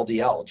 Check your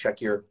LDL,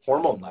 check your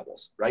hormone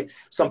levels, right?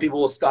 Some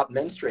people will stop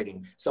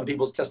menstruating. Some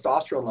people's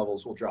testosterone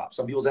levels will drop.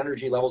 Some people's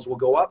energy levels will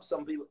go up.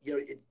 Some people,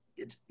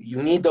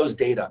 you need those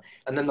data.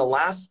 And then the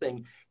last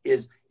thing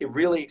is it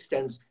really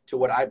extends to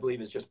what I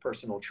believe is just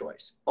personal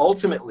choice.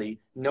 Ultimately,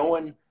 no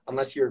one,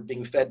 unless you're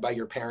being fed by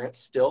your parents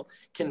still,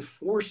 can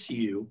force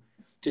you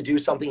to do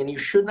something, and you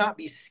should not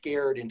be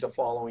scared into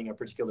following a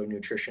particular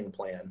nutrition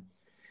plan,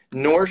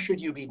 nor should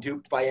you be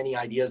duped by any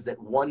ideas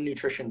that one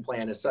nutrition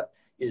plan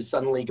is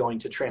suddenly going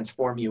to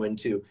transform you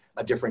into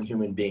a different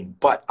human being.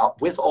 But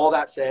with all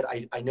that said,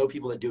 I know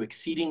people that do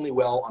exceedingly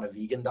well on a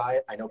vegan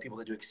diet. I know people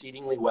that do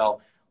exceedingly well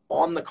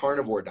on the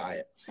carnivore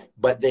diet,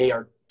 but they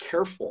are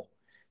careful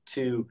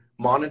to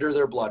monitor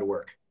their blood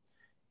work,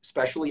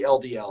 especially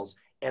LDLs.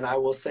 And I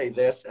will say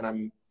this, and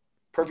I'm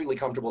perfectly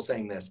comfortable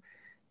saying this,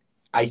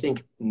 I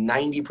think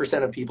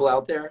 90% of people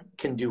out there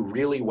can do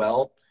really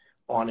well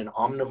on an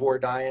omnivore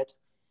diet,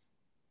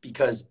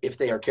 because if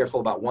they are careful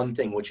about one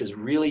thing, which is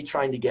really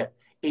trying to get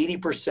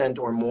 80%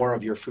 or more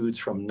of your foods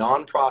from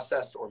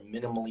non-processed or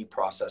minimally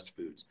processed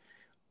foods.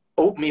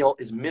 Oatmeal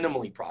is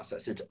minimally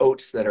processed. It's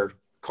oats that are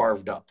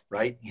carved up,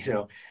 right?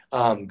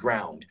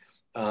 Ground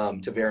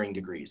to varying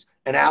degrees.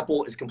 An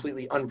apple is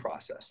completely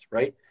unprocessed,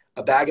 right?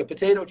 A bag of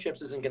potato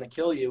chips isn't going to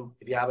kill you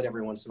if you have it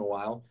every once in a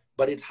while,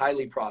 but it's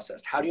highly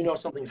processed. How do you know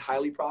something's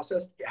highly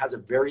processed? It has a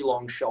very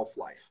long shelf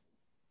life.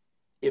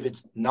 If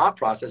it's not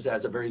processed, it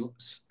has a very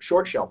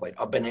short shelf life.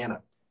 A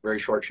banana, very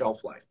short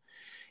shelf life.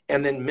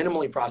 And then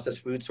minimally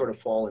processed foods sort of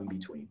fall in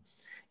between.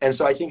 And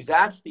so I think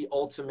that's the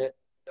ultimate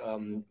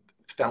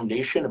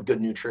foundation of good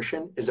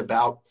nutrition, is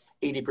about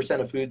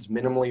 80% of foods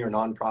minimally or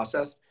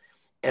non-processed.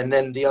 And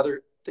then the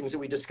other things that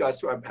we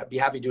discussed, I'd be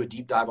happy to do a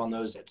deep dive on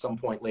those at some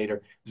point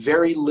later.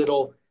 Very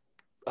little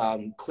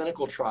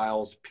clinical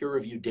trials,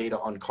 peer-reviewed data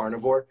on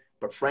carnivore,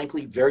 but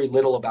frankly, very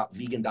little about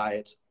vegan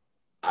diets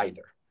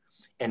either.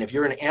 And if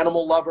you're an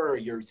animal lover, or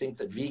you think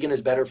that vegan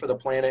is better for the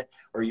planet,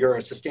 or you're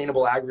a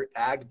sustainable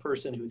ag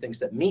person who thinks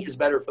that meat is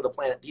better for the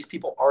planet, these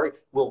people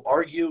will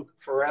argue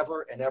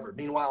forever and ever.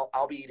 Meanwhile,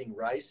 I'll be eating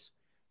rice,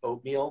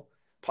 oatmeal,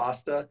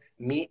 pasta,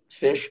 meat,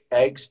 fish,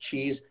 eggs,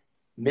 cheese,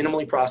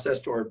 minimally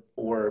processed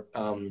or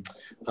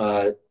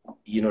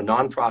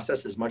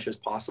non-processed as much as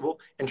possible,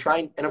 and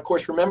of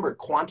course, remember,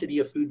 quantity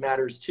of food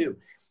matters too.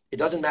 It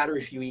doesn't matter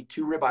if you eat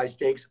 2 ribeye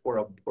steaks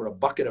or a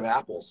bucket of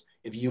apples.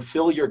 If you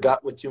fill your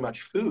gut with too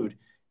much food,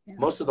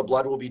 most of the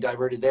blood will be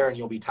diverted there and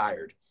you'll be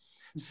tired.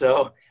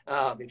 So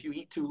if you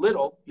eat too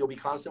little, you'll be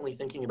constantly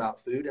thinking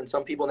about food. And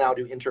some people now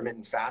do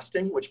intermittent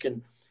fasting, which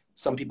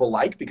some people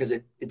like, because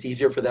it's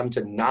easier for them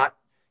to not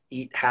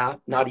eat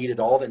at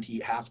all than to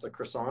eat half the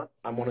croissant.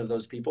 I'm one of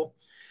those people.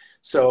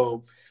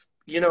 So,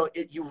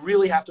 you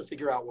really have to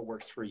figure out what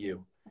works for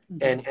you.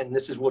 And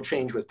this will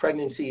change with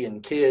pregnancy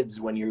and kids,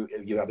 when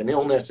you have an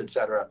illness, et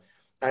cetera.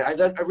 I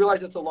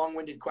realize it's a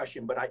long-winded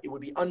question, but it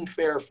would be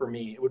unfair for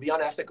me. It would be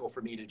unethical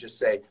for me to just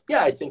say,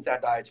 yeah, I think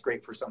that diet's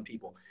great for some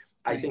people.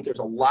 Right. I think there's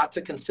a lot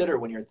to consider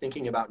when you're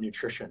thinking about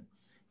nutrition.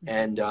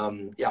 And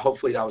yeah,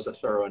 hopefully that was a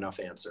thorough enough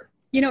answer.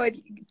 You know,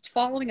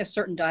 following a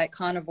certain diet,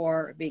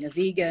 carnivore, being a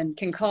vegan,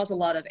 can cause a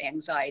lot of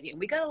anxiety. And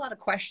we got a lot of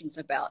questions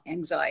about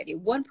anxiety.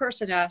 One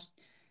person asked,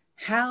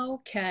 how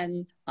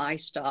can I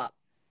stop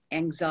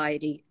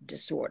anxiety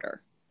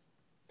disorder?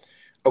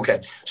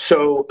 Okay,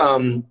 so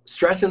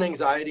stress and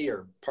anxiety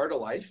are part of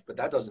life, but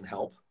that doesn't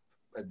help.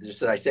 Just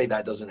that I say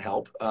that doesn't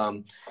help.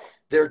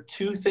 There are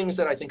two things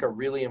that I think are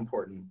really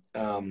important,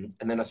 and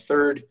then a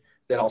third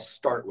that I'll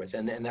start with.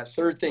 And that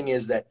third thing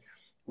is that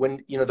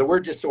when, the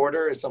word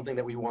disorder is something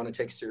that we want to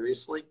take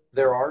seriously.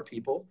 There are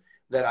people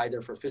that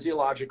either for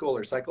physiological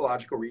or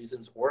psychological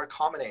reasons or a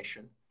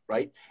combination,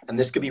 right? And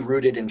this could be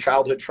rooted in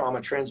childhood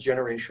trauma,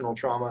 transgenerational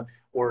trauma,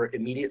 or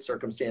immediate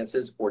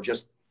circumstances, or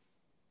just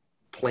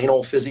plain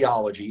old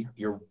physiology,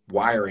 your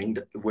wiring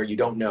where you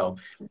don't know.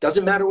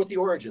 Doesn't matter what the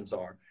origins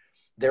are.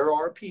 There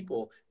are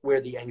people where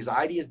the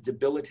anxiety is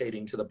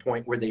debilitating to the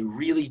point where they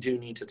really do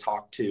need to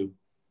talk to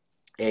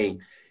a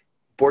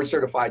board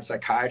certified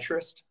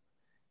psychiatrist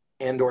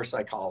and or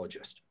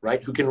psychologist,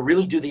 right? Who can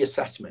really do the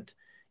assessment.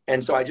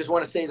 And so I just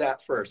want to say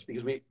that first,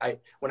 because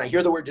when I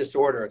hear the word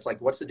disorder, it's like,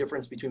 what's the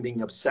difference between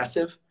being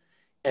obsessive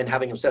and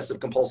having obsessive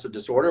compulsive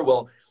disorder?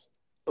 Well,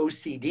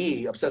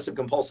 OCD, obsessive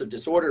compulsive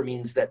disorder,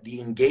 means that the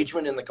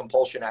engagement in the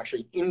compulsion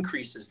actually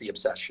increases the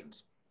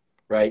obsessions,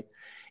 right?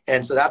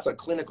 And so that's a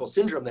clinical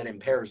syndrome that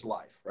impairs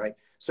life, right?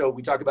 So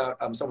we talk about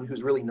someone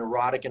who's really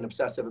neurotic and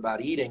obsessive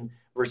about eating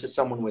versus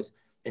someone with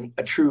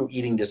a true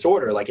eating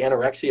disorder. Like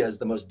anorexia is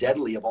the most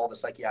deadly of all the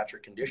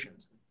psychiatric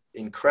conditions,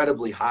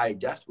 incredibly high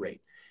death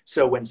rate.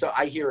 So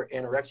I hear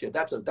anorexia,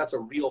 that's a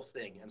real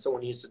thing. And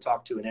someone needs to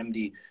talk to an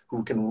MD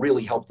who can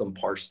really help them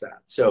parse that.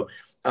 So,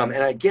 and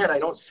again, I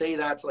don't say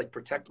that to like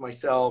protect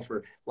myself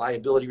or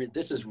liability.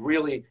 This is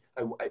really,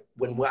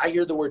 when I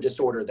hear the word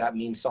disorder, that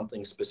means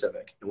something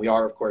specific. And we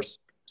are, of course,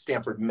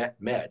 Stanford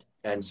Med.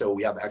 And so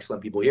we have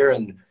excellent people here,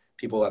 and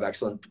people have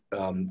excellent,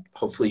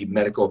 hopefully,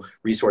 medical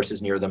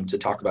resources near them to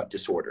talk about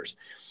disorders.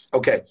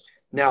 Okay,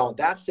 now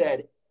that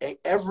said,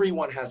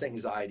 everyone has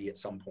anxiety at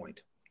some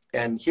point.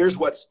 And here's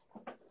what's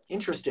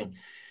interesting.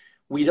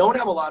 We don't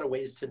have a lot of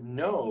ways to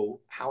know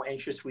how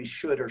anxious we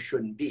should or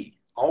shouldn't be.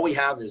 All we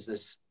have is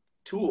this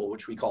tool,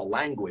 which we call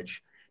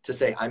language, to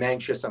say, I'm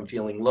anxious, I'm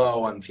feeling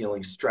low, I'm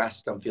feeling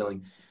stressed, I'm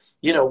feeling,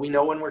 we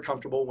know when we're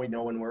comfortable, we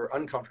know when we're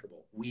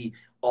uncomfortable. We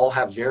all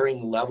have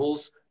varying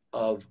levels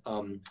of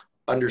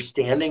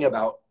understanding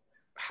about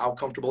how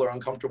comfortable or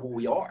uncomfortable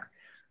we are.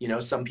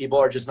 Some people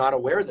are just not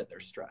aware that they're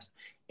stressed.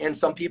 And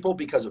some people,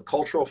 because of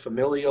cultural,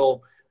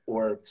 familial,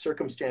 or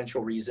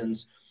circumstantial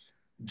reasons,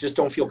 just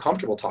don't feel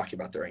comfortable talking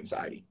about their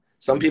anxiety.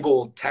 Some people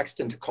will text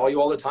and call you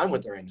all the time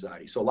with their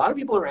anxiety. So a lot of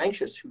people are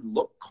anxious who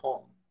look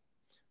calm,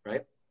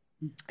 right?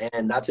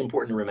 And that's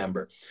important to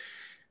remember.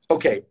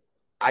 Okay,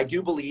 I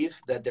do believe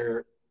that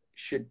there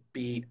should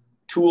be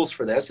tools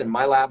for this. And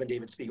my lab and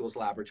David Spiegel's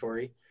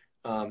laboratory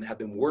have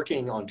been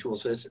working on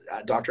tools for this.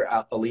 Dr.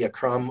 Aliyah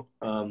Crum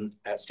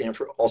at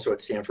Stanford, also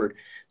at Stanford,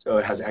 so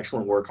it has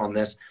excellent work on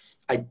this.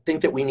 I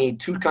think that we need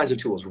two kinds of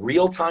tools: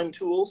 real-time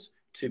tools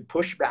to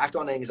push back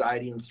on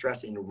anxiety and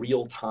stress in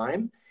real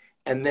time,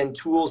 and then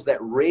tools that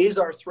raise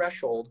our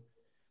threshold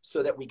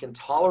so that we can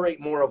tolerate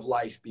more of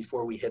life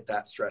before we hit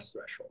that stress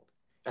threshold.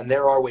 And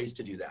there are ways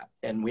to do that.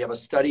 And we have a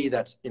study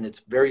that's in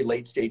its very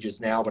late stages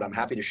now, but I'm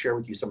happy to share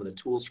with you some of the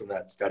tools from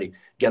that study.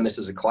 Again, this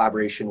is a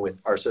collaboration with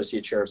our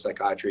Associate Chair of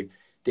Psychiatry,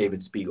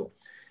 David Spiegel.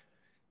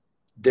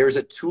 There's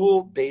a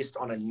tool based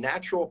on a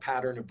natural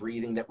pattern of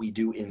breathing that we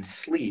do in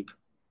sleep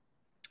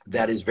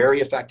that is very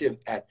effective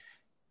at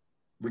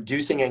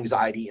reducing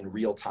anxiety in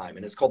real time.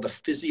 And it's called the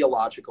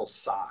physiological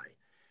sigh.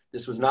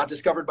 This was not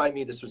discovered by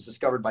me. This was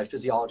discovered by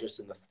physiologists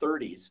in the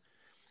 30s.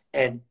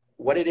 And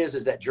what it is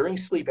that during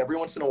sleep, every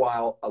once in a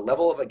while, a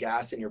level of a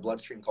gas in your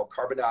bloodstream called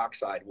carbon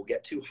dioxide will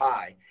get too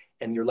high,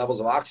 and your levels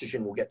of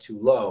oxygen will get too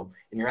low,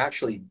 and you're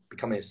actually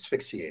becoming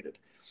asphyxiated.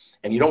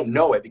 And you don't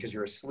know it because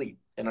you're asleep.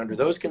 And under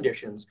those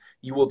conditions,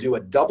 you will do a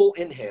double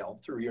inhale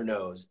through your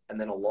nose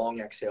and then a long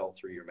exhale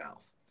through your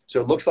mouth.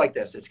 So it looks like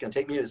this. It's going to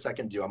take me a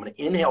second to do. I'm going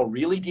to inhale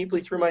really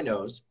deeply through my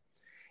nose.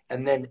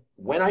 And then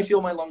when I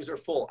feel my lungs are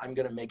full, I'm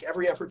going to make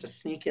every effort to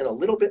sneak in a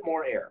little bit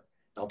more air.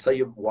 I'll tell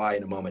you why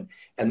in a moment.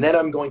 And then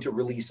I'm going to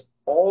release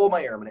all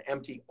my air. I'm going to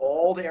empty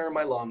all the air in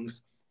my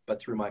lungs, but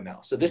through my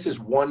mouth. So this is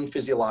one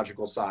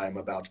physiological sigh I'm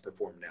about to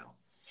perform now.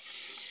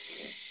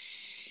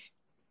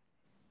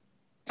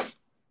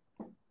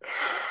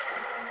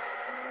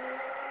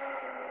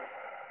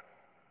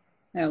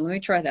 Now, let me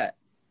try that.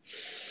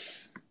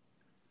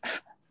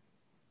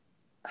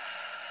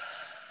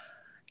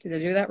 Did I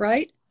do that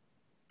right?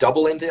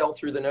 Double inhale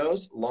through the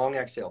nose, long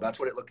exhale. That's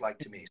what it looked like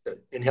to me. So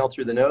inhale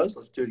through the nose.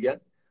 Let's do it again.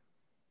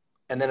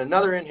 And then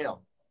another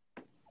inhale.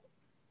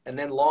 And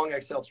then long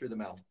exhale through the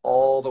mouth,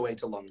 all the way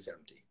to lungs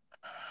empty.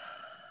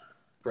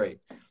 Great.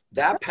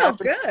 That felt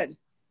good.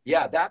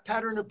 Yeah, that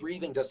pattern of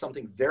breathing does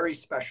something very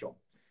special.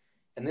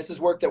 and this is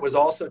work that was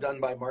also done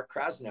by Mark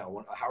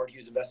Krasnow, a Howard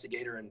Hughes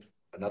investigator and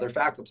another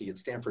faculty at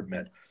Stanford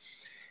Med.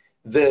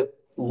 The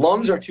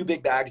lungs are two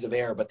big bags of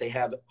air, but they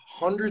have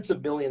hundreds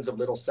of millions of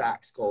little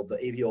sacs called the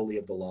alveoli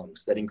of the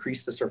lungs that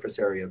increase the surface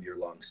area of your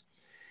lungs.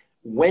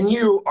 When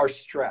you are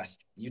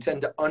stressed, you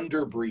tend to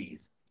underbreathe.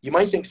 You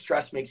might think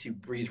stress makes you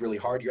breathe really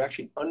hard. You're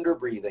actually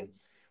underbreathing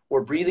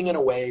or breathing in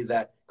a way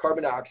that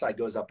carbon dioxide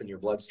goes up in your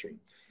bloodstream.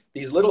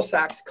 These little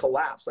sacs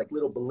collapse like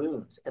little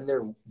balloons, and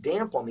they're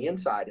damp on the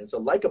inside. And so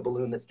like a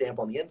balloon that's damp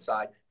on the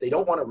inside, they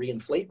don't want to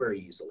reinflate very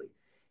easily.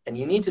 And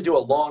you need to do a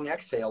long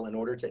exhale in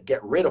order to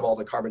get rid of all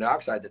the carbon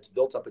dioxide that's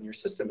built up in your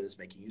system and is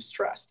making you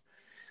stressed.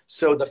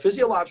 So the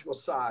physiological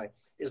sigh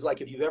is like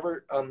if you've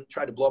ever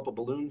tried to blow up a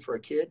balloon for a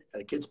kid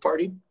at a kid's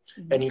party,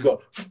 and you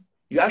go,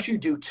 you actually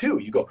do two.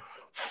 You go,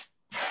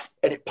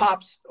 and it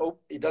pops. Oh,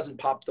 it doesn't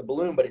pop the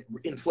balloon, but it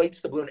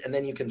inflates the balloon, and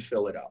then you can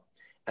fill it up.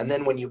 And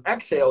then when you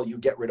exhale, you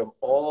get rid of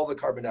all the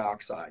carbon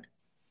dioxide,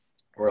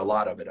 or a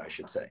lot of it, I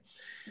should say.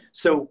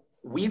 So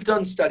we've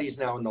done studies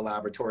now in the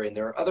laboratory, and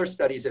there are other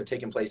studies that have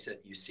taken place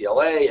at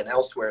UCLA and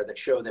elsewhere that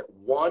show that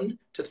 1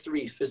 to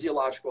 3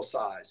 physiological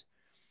sighs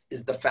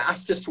is the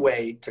fastest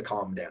way to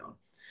calm down.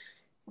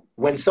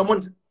 When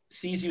someone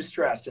sees you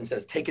stressed and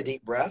says, take a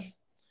deep breath,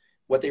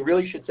 what they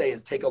really should say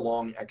is take a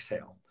long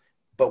exhale.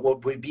 But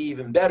what would be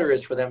even better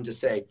is for them to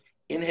say,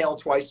 inhale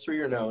twice through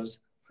your nose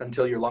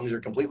until your lungs are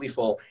completely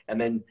full, and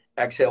then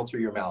exhale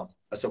through your mouth,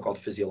 a so-called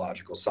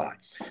physiological sigh.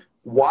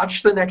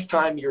 Watch the next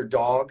time your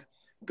dog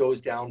goes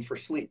down for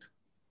sleep.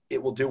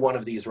 It will do one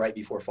of these right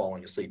before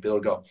falling asleep. It'll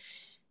go.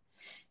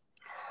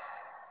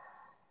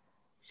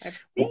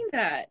 I've seen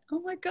that. Oh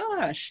my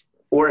gosh.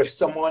 Or if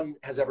someone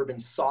has ever been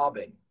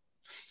sobbing,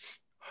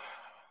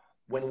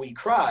 when we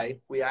cry,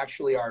 we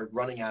actually are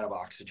running out of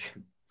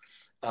oxygen.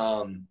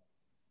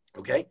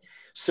 Okay.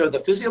 So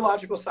the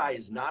physiological sigh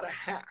is not a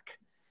hack.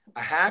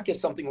 A hack is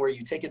something where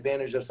you take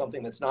advantage of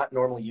something that's not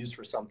normally used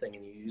for something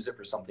and you use it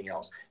for something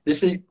else.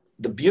 This is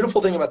the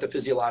beautiful thing about the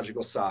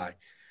physiological sigh,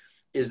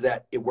 is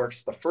that it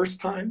works the first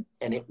time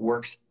and it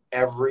works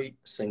every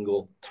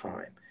single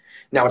time.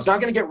 Now, it's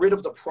not going to get rid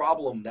of the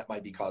problem that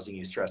might be causing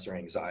you stress or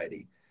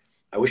anxiety.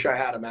 I wish I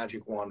had a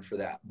magic wand for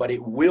that, but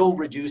it will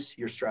reduce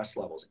your stress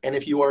levels. And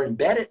if you are in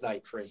bed at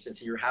night, for instance,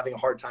 and you're having a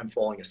hard time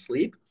falling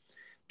asleep,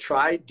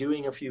 try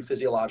doing a few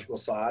physiological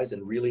sighs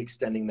and really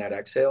extending that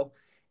exhale.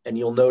 And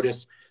you'll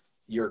notice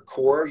your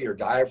core, your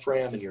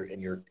diaphragm, and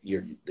your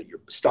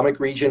stomach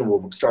region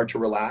will start to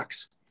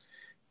relax.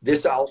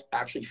 This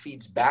actually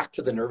feeds back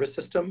to the nervous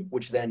system,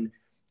 which then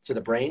to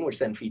the brain, which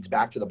then feeds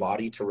back to the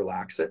body to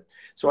relax it.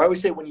 So I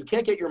always say, when you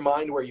can't get your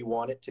mind where you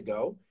want it to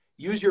go,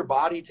 use your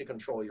body to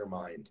control your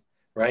mind,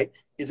 right?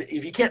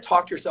 If you can't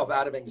talk yourself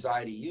out of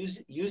anxiety,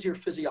 use your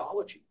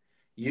physiology,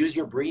 use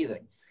your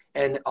breathing.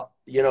 And,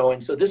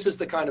 and so this is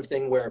the kind of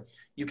thing where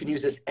you can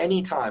use this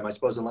anytime, I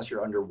suppose, unless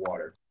you're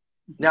underwater.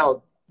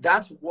 Now,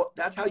 that's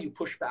how you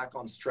push back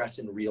on stress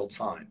in real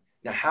time.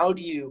 Now, how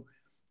do you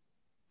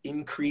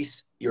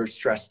increase your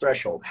stress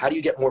threshold? How do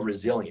you get more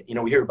resilient?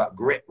 We hear about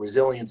grit,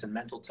 resilience, and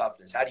mental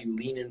toughness. How do you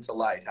lean into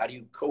life? How do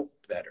you cope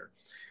better?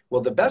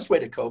 Well, the best way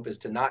to cope is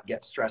to not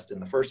get stressed in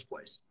the first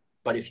place.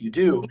 But if you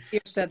do,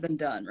 easier said than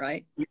done,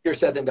 right? Easier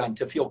said than done,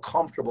 to feel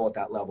comfortable at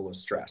that level of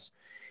stress.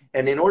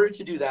 And in order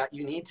to do that,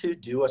 you need to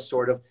do a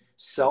sort of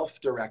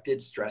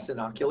self-directed stress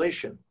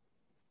inoculation.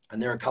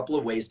 And there are a couple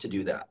of ways to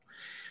do that.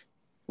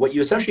 What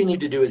you essentially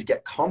need to do is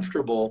get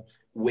comfortable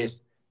with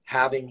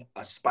having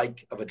a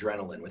spike of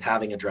adrenaline, with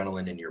having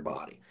adrenaline in your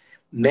body.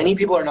 Many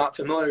people are not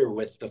familiar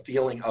with the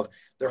feeling of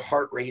their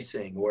heart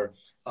racing, or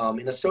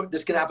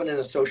this can happen in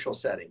a social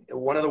setting.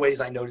 One of the ways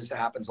I notice it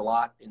happens a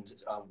lot in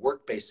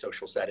work-based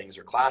social settings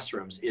or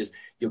classrooms is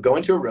you'll go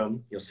into a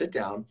room, you'll sit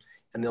down,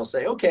 and they'll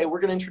say, okay, we're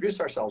going to introduce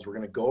ourselves. We're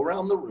going to go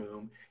around the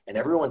room and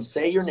everyone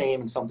say your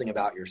name and something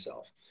about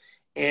yourself.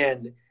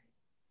 And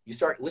you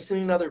start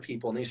listening to other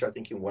people, and then you start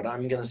thinking, what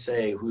I'm going to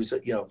say,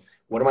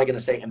 what am I going to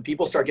say? And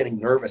people start getting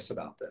nervous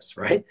about this,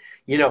 right?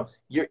 And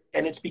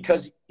it's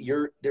because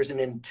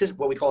there's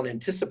what we call an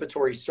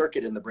anticipatory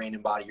circuit in the brain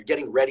and body. You're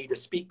getting ready to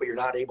speak, but you're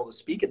not able to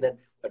speak. And then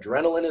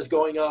adrenaline is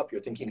going up. You're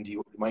thinking,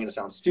 am I going to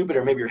sound stupid?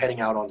 Or maybe you're heading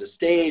out onto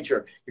stage,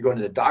 or you're going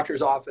to the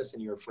doctor's office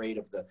and you're afraid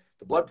of the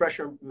blood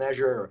pressure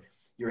measure, or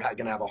you're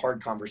going to have a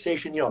hard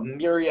conversation, a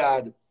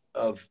myriad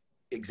of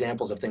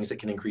examples of things that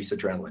can increase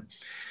adrenaline.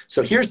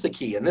 So here's the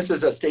key. And this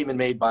is a statement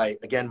made by,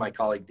 again, my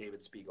colleague,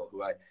 David Spiegel,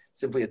 who I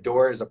simply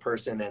adore as a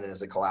person and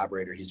as a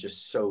collaborator. He's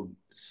just so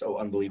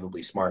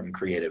unbelievably smart and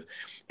creative.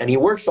 And he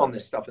works on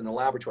this stuff in the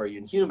laboratory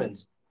in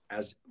humans,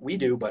 as we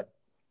do, but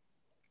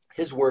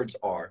his words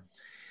are,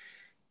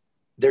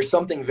 there's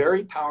something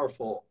very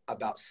powerful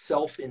about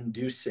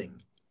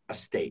self-inducing a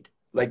state.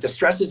 Like the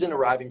stress isn't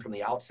arriving from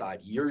the outside.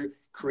 You're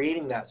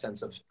creating that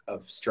sense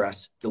of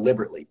stress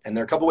deliberately. And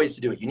there are a couple ways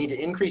to do it. You need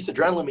to increase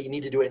adrenaline, but you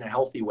need to do it in a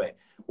healthy way.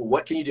 Well,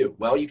 what can you do?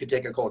 Well, you could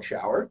take a cold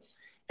shower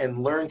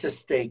and learn to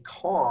stay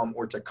calm,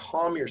 or to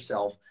calm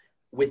yourself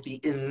with the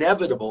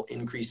inevitable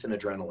increase in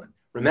adrenaline.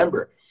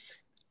 Remember,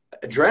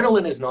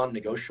 adrenaline is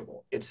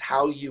non-negotiable. It's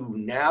how you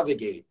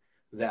navigate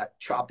that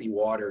choppy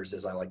waters,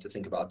 as I like to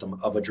think about them,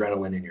 of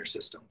adrenaline in your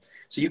system.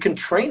 So you can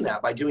train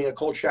that by doing a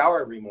cold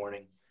shower every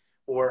morning,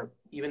 or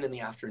even in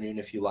the afternoon,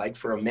 if you like,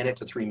 for 1 minute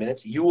to 3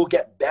 minutes. You will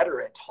get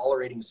better at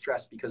tolerating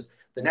stress, because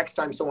the next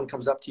time someone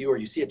comes up to you or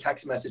you see a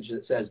text message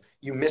that says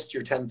you missed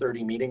your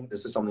 10:30 meeting,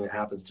 this is something that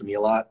happens to me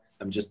a lot.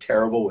 I'm just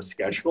terrible with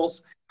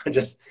schedules.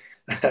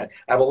 I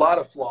have a lot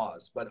of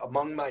flaws, but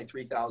among my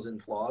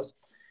 3,000 flaws,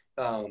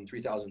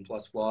 3,000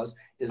 plus flaws,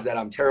 is that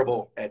I'm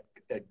terrible at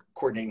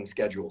coordinating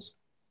schedules.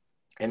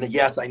 And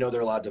yes, I know there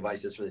are a lot of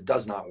devices for it. It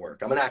does not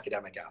work. I'm an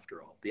academic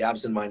after all. The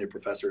absent-minded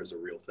professor is a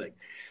real thing.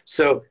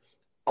 So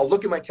I'll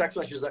look at my text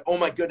messages like, oh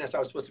my goodness, I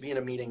was supposed to be in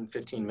a meeting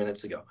 15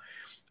 minutes ago.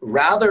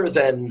 Rather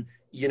than,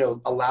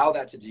 allow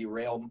that to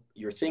derail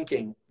your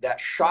thinking, that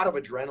shot of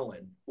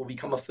adrenaline will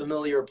become a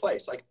familiar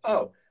place. Like,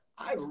 oh,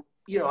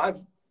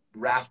 I've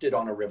rafted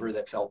on a river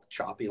that felt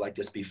choppy like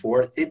this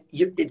before.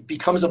 It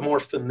becomes a more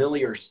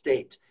familiar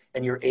state,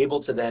 and you're able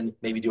to then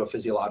maybe do a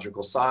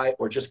physiological sigh,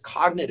 or just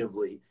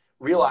cognitively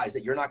realize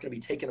that you're not going to be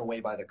taken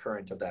away by the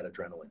current of that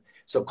adrenaline.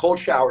 So cold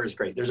shower is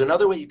great. There's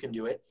another way you can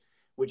do it,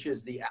 which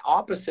is the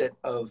opposite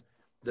of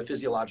the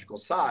physiological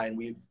sigh. And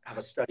we have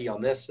a study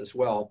on this as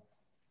well,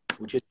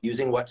 which is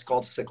using what's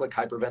called cyclic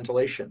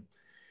hyperventilation.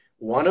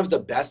 One of the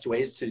best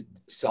ways to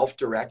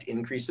self-direct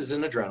increases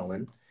in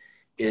adrenaline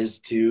is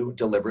to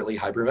deliberately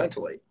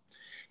hyperventilate.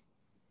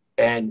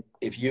 And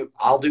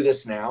I'll do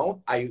this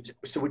now. I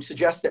would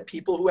suggest that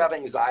people who have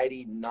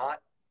anxiety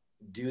not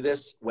do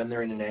this when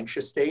they're in an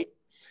anxious state,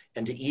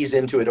 and to ease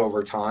into it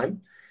over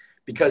time,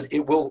 because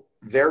it will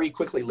very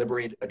quickly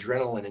liberate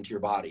adrenaline into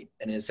your body.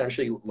 And it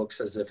essentially looks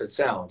as if it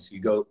sounds. You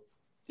go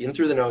in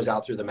through the nose,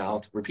 out through the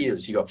mouth, repeat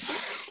it. So you go,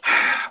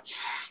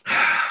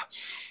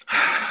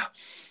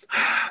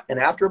 and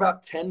after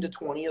about 10 to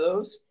 20 of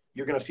those,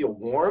 you're going to feel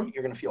warm.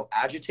 You're going to feel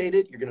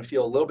agitated. You're going to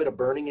feel a little bit of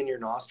burning in your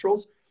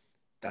nostrils.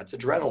 That's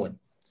adrenaline.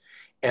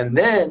 And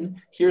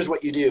then here's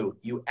what you do.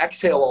 You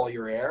exhale all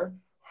your air.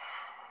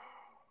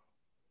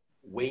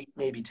 Wait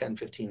maybe 10,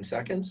 15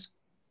 seconds,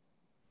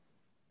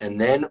 and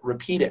then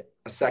repeat it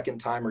a second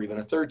time or even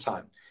a third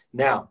time.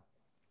 Now,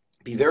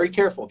 be very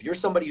careful. If you're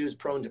somebody who's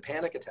prone to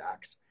panic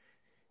attacks,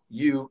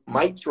 you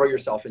might throw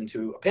yourself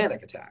into a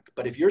panic attack.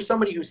 But if you're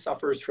somebody who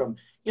suffers from,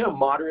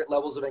 moderate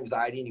levels of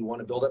anxiety and you want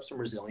to build up some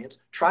resilience,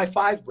 try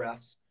 5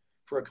 breaths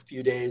for a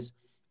few days,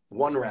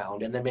 1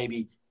 round, and then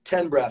maybe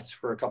 10 breaths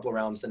for a couple of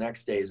rounds the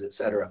next days,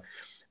 etc.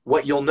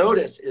 What you'll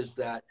notice is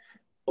that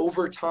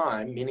over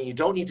time, meaning you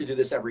don't need to do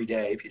this every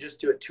day. If you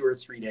just do it 2 or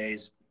 3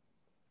 days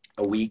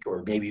a week,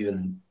 or maybe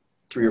even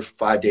 3 or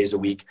 5 days a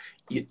week,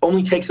 it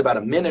only takes about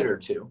a minute or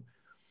two.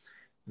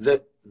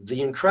 The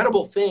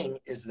incredible thing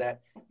is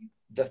that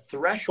the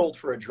threshold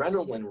for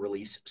adrenaline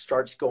release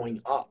starts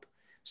going up.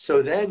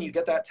 So then you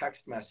get that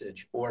text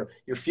message, or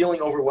you're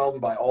feeling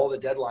overwhelmed by all the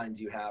deadlines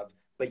you have,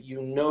 but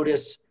you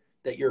notice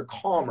that you're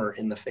calmer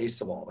in the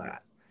face of all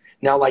that.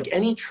 Now, like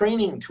any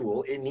training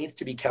tool, it needs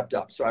to be kept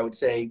up. So I would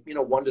say,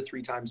 1 to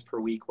 3 times per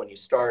week when you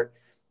start.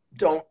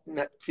 Don't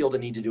feel the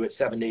need to do it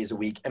 7 days a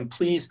week. And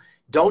please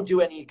don't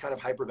do any kind of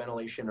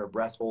hyperventilation or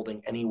breath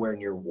holding anywhere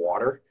near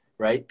water,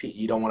 right?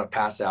 You don't want to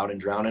pass out and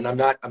drown. And I'm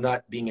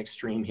not being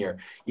extreme here.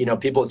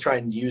 People try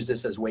and use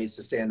this as ways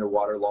to stay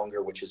underwater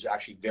longer, which is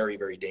actually very,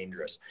 very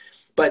dangerous.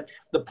 But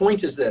the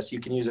point is this: you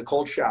can use a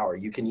cold shower.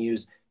 You can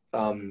use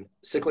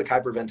cyclic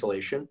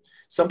hyperventilation.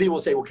 Some people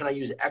will say, well, can I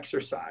use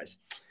exercise?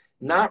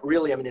 Not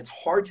really. I mean, it's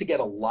hard to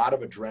get a lot of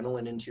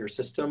adrenaline into your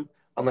system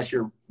unless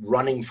you're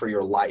running for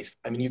your life.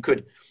 I mean, you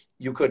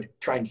could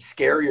try and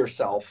scare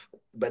yourself,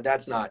 but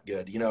that's not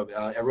good.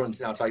 Everyone's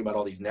now talking about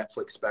all these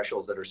Netflix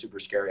specials that are super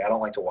scary. I don't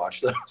like to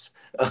watch those.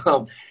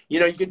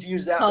 You could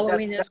use that.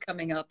 Halloween is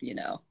coming up,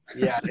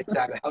 Yeah,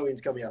 exactly. Halloween's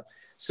coming up.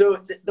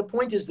 So the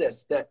point is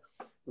this, that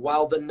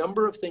while the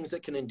number of things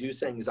that can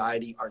induce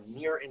anxiety are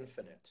near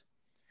infinite,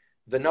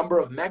 the number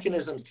of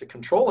mechanisms to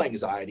control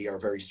anxiety are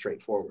very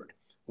straightforward.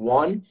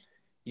 One,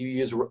 you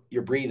use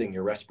your breathing,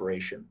 your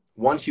respiration.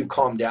 Once you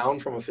calm down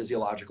from a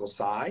physiological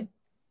sigh,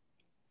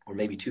 or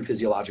maybe 2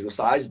 physiological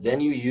sighs, then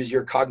you use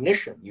your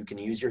cognition. You can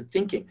use your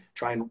thinking.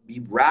 Try and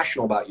be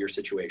rational about your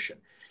situation.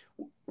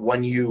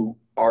 When you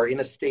are in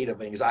a state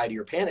of anxiety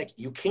or panic,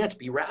 you can't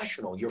be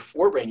rational. Your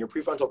forebrain, your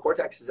prefrontal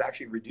cortex is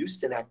actually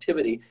reduced in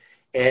activity,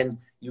 and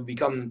you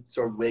become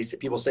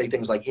people say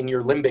things like in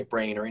your limbic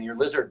brain or in your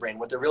lizard brain.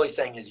 What they're really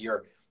saying is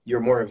your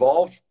more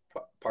evolved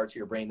parts of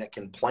your brain that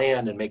can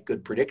plan and make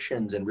good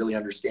predictions and really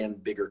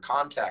understand bigger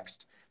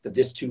context, that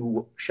this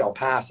too shall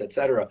pass,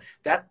 etc.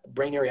 That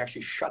brain area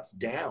actually shuts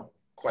down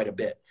quite a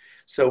bit.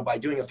 So by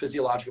doing a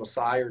physiological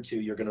sigh or 2,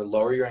 you're going to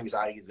lower your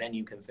anxiety, then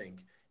you can think.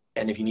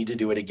 And if you need to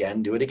do it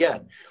again, do it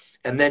again.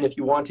 And then if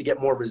you want to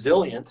get more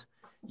resilient,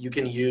 you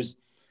can use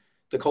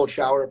the cold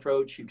shower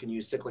approach. You can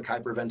use cyclic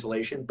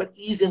hyperventilation, but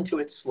ease into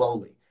it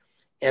slowly.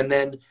 And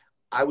then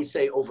I would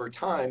say over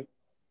time,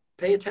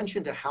 pay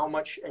attention to how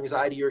much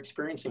anxiety you're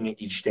experiencing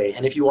each day.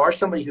 And if you are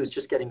somebody who's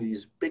just getting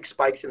these big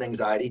spikes in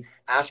anxiety,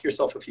 ask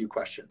yourself a few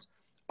questions.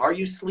 Are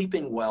you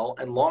sleeping well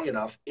and long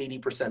enough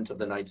 80% of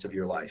the nights of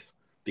your life?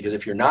 Because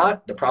if you're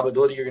not, the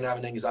probability you're going to have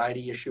an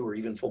anxiety issue or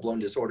even full-blown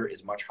disorder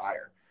is much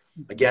higher.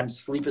 Again,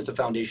 sleep is the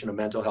foundation of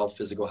mental health,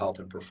 physical health,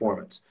 and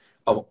performance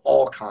of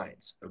all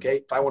kinds. Okay.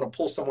 If I want to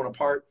pull someone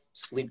apart,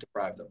 sleep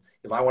deprive them.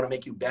 If I want to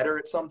make you better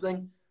at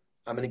something,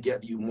 I'm going to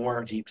give you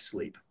more deep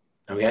sleep.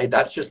 Okay.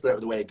 That's just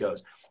the way it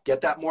goes.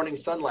 Get that morning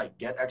sunlight,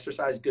 get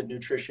exercise, good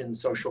nutrition,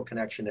 social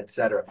connection,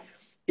 etc.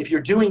 If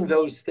you're doing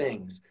those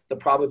things, the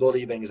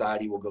probability of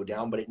anxiety will go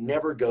down, but it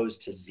never goes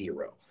to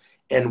zero.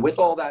 And with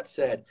all that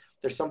said,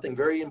 there's something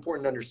very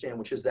important to understand,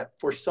 which is that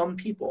for some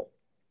people,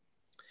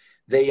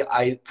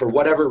 for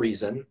whatever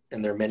reason,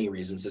 and there are many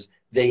reasons, is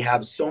they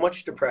have so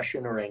much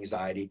depression or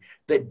anxiety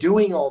that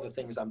doing all the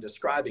things I'm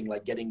describing,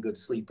 like getting good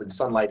sleep and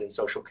sunlight and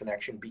social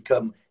connection,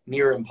 become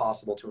near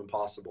impossible to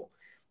impossible,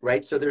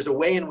 right? So there's a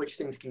way in which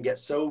things can get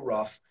so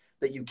rough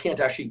that you can't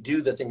actually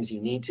do the things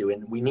you need to.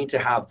 And we need to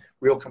have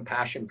real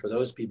compassion for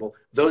those people.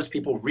 Those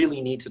people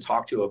really need to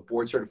talk to a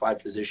board certified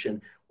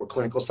physician or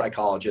clinical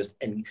psychologist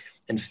and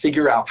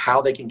figure out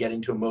how they can get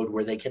into a mode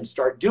where they can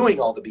start doing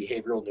all the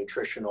behavioral,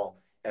 nutritional,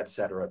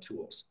 etc.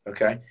 tools.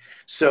 Okay.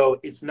 So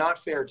it's not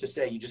fair to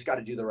say you just got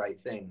to do the right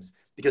things,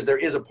 because there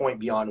is a point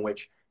beyond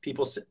which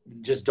people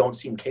just don't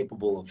seem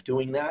capable of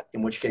doing that,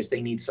 in which case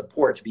they need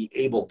support to be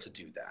able to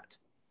do that.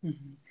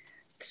 Mm-hmm.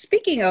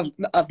 Speaking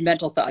of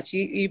mental thoughts,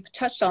 you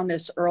touched on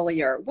this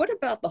earlier. What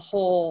about the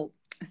whole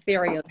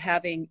theory of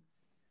having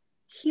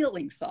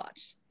healing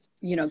thoughts,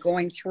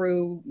 going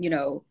through,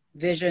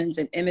 visions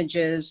and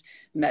images,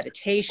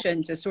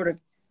 meditation to sort of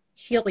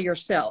heal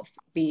yourself,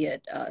 be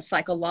it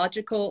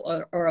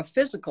psychological or a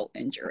physical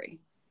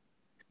injury?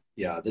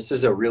 Yeah, this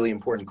is a really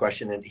important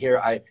question. And here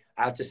I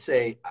have to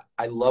say,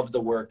 I love the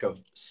work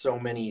of so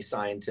many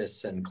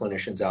scientists and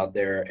clinicians out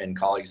there and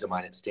colleagues of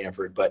mine at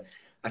Stanford, but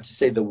I have to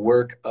say the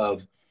work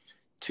of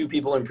two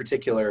people in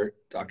particular,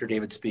 Dr.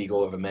 David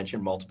Spiegel, who I've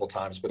mentioned multiple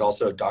times, but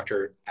also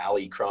Dr.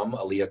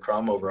 Aaliyah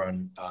Crum over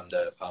on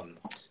the,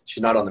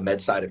 she's not on the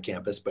med side of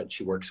campus, but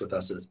she works with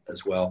us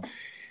as well.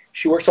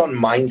 She works on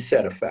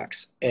mindset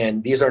effects,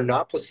 and these are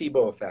not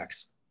placebo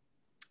effects.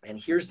 And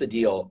here's the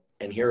deal,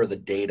 and here are the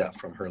data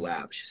from her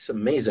lab. She's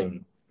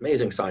an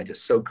amazing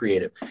scientist, so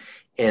creative,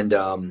 and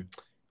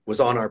was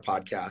on our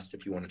podcast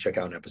if you want to check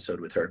out an episode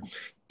with her.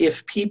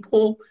 If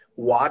people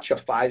watch a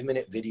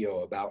 5-minute video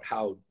about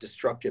how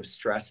destructive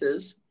stress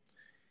is,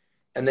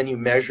 and then you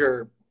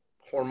measure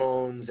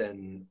hormones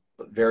and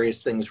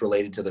various things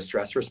related to the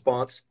stress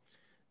response,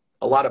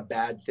 a lot of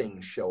bad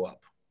things show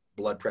up.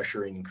 Blood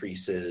pressure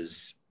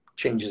increases,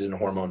 changes in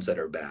hormones that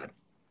are bad.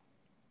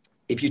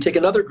 If you take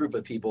another group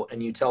of people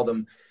and you tell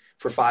them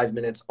for 5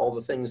 minutes all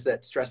the things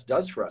that stress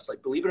does for us,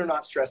 like, believe it or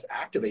not, stress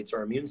activates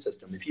our immune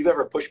system. If you've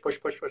ever pushed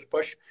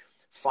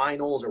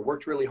finals, or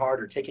worked really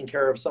hard, or taken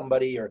care of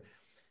somebody, or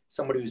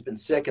somebody who's been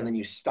sick, and then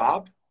you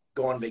stop,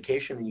 go on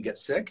vacation, and you get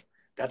sick,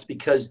 that's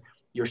because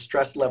your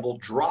stress level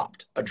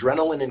dropped.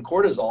 Adrenaline and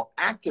cortisol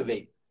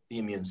activate the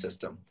immune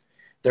system.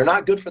 They're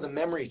not good for the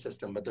memory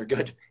system, but they're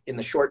good in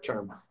the short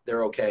term.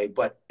 They're okay.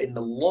 But in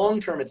the long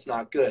term, it's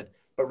not good.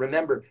 But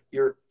remember,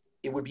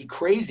 it would be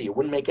crazy. It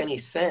wouldn't make any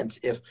sense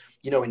if,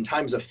 in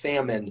times of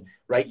famine,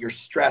 right, you're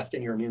stressed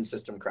and your immune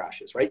system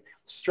crashes, right?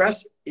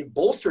 Stress, it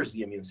bolsters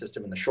the immune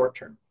system in the short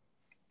term.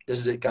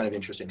 This is kind of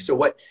interesting. So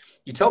what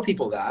you tell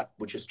people that,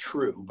 which is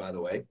true, by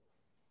the way,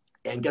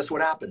 and guess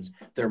what happens?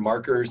 Their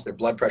markers, their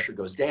blood pressure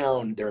goes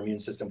down, their immune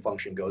system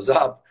function goes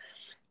up,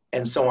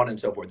 and so on and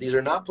so forth. These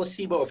are not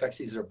placebo effects.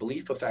 These are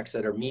belief effects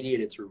that are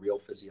mediated through real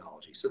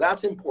physiology. So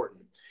that's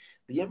important.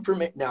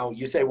 Now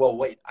you say, well,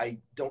 wait, I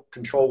don't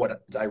control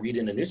what I read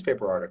in a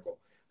newspaper article.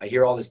 I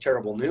hear all this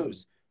terrible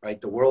news,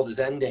 right? The world is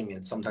ending,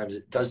 and sometimes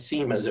it does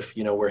seem as if,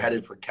 we're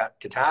headed for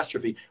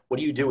catastrophe. What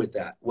do you do with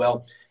that?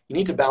 Well, you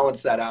need to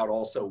balance that out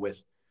also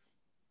with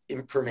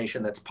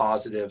information that's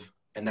positive,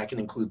 and that can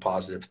include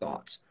positive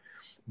thoughts.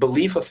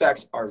 Belief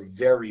effects are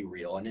very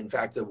real. And in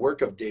fact, the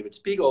work of David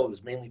Spiegel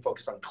is mainly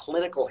focused on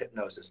clinical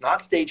hypnosis,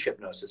 not stage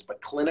hypnosis,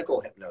 but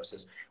clinical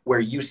hypnosis,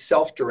 where you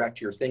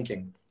self-direct your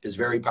thinking, is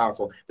very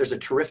powerful. There's a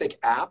terrific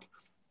app.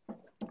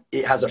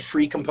 It has a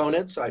free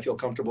component, so I feel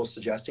comfortable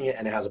suggesting it,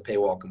 and it has a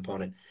paywall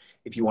component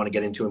if you want to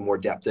get into it in more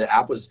depth. The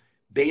app was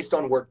based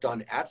on work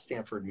done at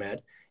Stanford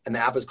Med, and the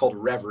app is called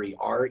Reverie,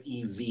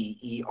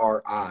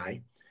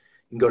 Reveri.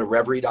 You can go to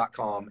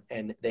reverie.com,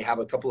 and they have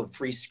a couple of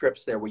free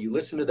scripts there where you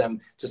listen to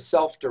them to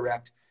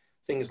self-direct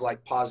things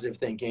like positive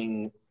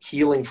thinking,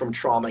 healing from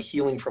trauma,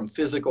 healing from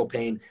physical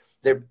pain.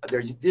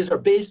 These are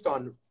based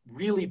on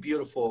really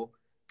beautiful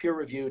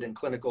peer-reviewed and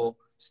clinical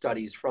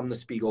studies from the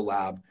Spiegel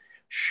Lab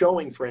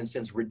showing, for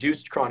instance,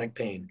 reduced chronic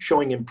pain,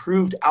 showing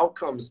improved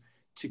outcomes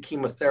to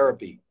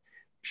chemotherapy,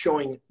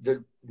 showing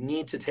the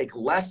need to take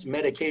less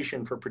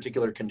medication for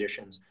particular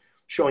conditions,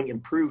 showing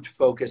improved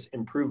focus,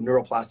 improved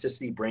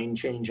neuroplasticity, brain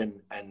change, and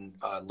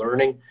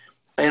learning,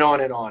 and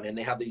on and on. And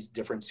they have these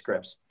different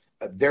scripts.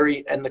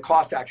 And the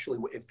cost actually,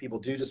 if people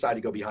do decide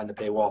to go behind the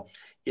paywall,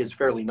 is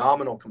fairly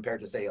nominal compared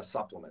to, say, a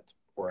supplement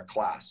or a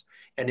class.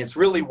 And it's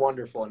really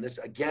wonderful. And this,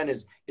 again,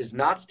 is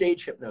not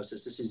stage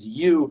hypnosis. This is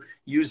you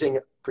using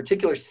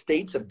particular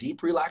states of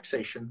deep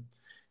relaxation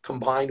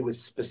combined with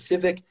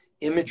specific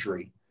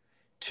imagery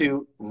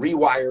to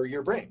rewire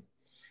your brain.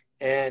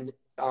 And,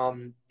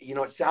 you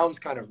know, it sounds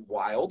kind of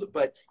wild,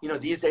 but, you know,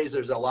 these days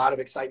there's a lot of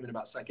excitement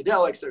about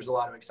psychedelics. There's a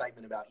lot of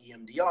excitement about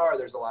EMDR.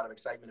 There's a lot of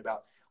excitement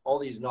about all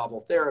these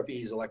novel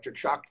therapies, electric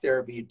shock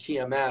therapy,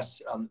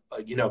 TMS,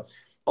 you know,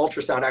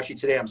 ultrasound. Actually,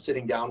 today I'm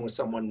sitting down with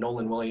someone,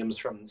 Nolan Williams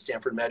from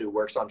Stanford Med, who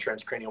works on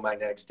transcranial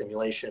magnetic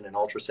stimulation and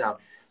ultrasound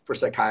for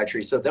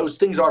psychiatry. So those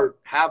things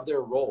have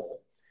their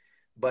role.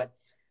 But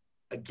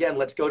again,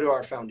 let's go to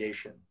our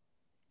foundation.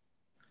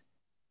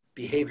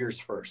 Behaviors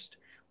first.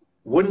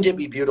 Wouldn't it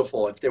be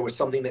beautiful if there was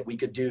something that we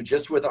could do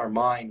just with our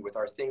mind, with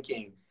our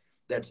thinking,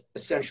 that's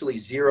essentially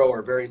zero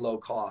or very low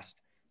cost,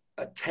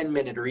 a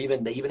 10-minute, or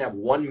they even have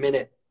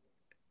 1-minute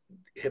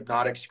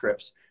hypnotic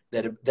scripts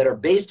that are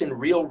based in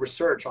real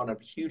research on a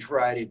huge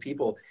variety of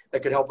people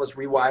that could help us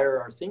rewire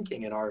our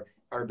thinking and our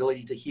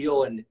ability to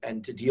heal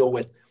and to deal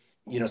with,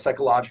 you know,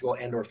 psychological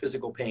and or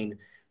physical pain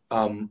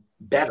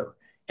better.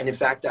 And in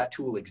fact, that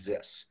tool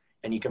exists,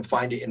 and you can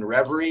find it in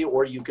Reverie,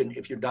 or you can,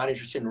 if you're not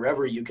interested in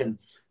Reverie, you can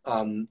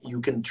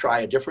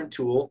try a different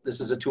tool.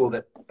 This is a tool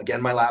that,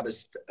 again, my lab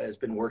has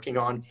been working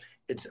on.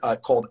 It's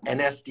called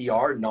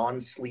NSDR,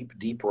 non-sleep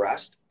deep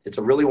rest. It's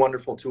a really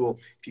wonderful tool.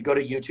 If you go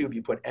to YouTube,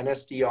 you put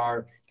NSDR,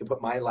 you can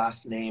put my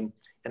last name,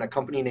 and a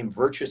company named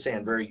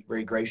Virtusan very,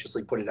 very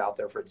graciously put it out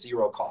there for its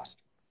zero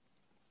cost.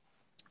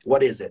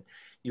 What is it?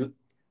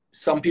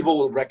 Some people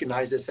will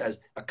recognize this as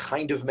a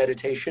kind of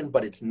meditation,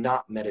 but it's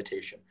not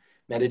meditation.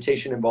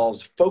 Meditation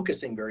involves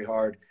focusing very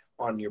hard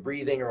on your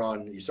breathing or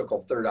on your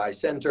so-called third eye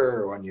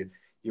center or on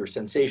your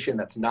sensation.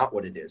 That's not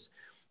what it is.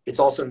 It's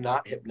also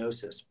not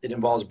hypnosis. It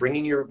involves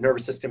bringing your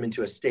nervous system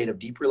into a state of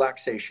deep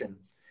relaxation,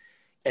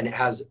 and it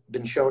has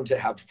been shown to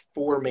have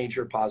 4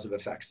 major positive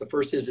effects. The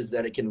first is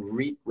that it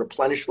can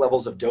replenish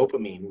levels of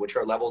dopamine,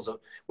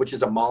 which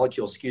is a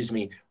molecule,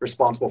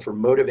 responsible for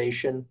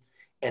motivation,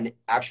 and it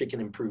actually can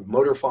improve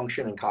motor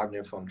function and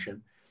cognitive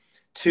function.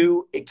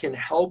 2, it can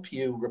help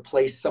you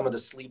replace some of the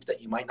sleep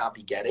that you might not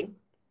be getting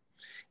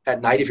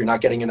at night. If you're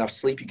not getting enough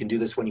sleep, you can do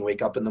this when you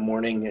wake up in the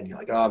morning and you're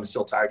like, oh, I'm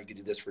still tired. You could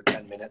do this for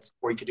 10 minutes,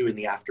 or you could do it in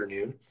the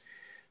afternoon.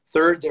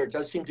 3rd, there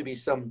does seem to be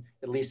some,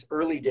 at least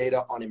early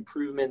data on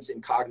improvements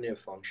in cognitive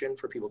function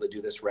for people that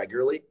do this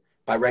regularly.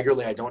 By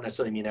regularly, I don't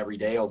necessarily mean every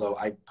day, although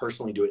I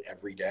personally do it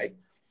every day.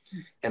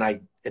 And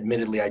I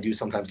do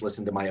sometimes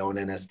listen to my own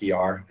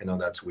NSDR. I know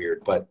that's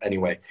weird, but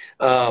anyway.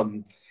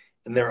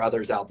 And there are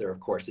others out there, of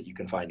course, that you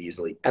can find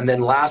easily. And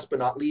then last but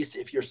not least,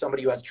 if you're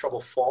somebody who has trouble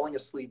falling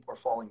asleep or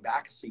falling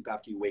back asleep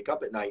after you wake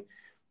up at night,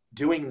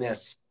 doing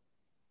this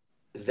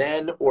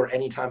then or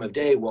any time of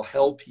day will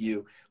help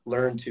you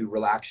learn to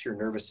relax your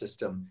nervous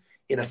system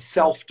in a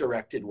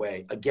self-directed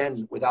way.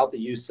 Again, without the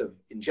use of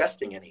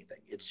ingesting anything.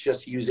 It's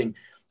just using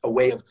a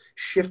way of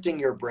shifting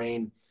your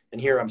brain.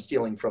 And here I'm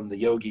stealing from the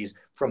yogis,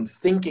 from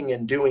thinking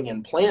and doing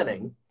and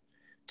planning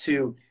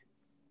to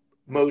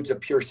modes of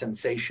pure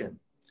sensation,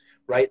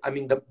 right? I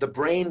mean, the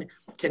brain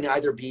can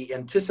either be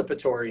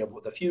anticipatory of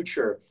the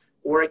future,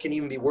 or it can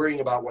even be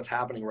worrying about what's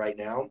happening right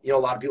now. You know, a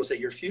lot of people say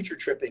you're future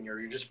tripping or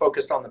you're just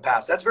focused on the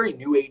past. That's very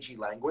new agey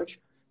language.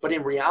 But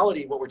in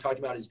reality, what we're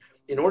talking about is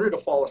in order to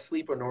fall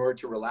asleep or in order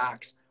to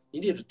relax,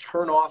 you need to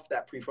turn off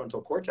that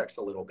prefrontal cortex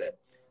a little bit.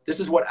 This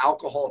is what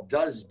alcohol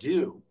does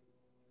do,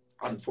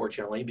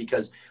 unfortunately,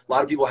 because a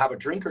lot of people have a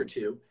drink or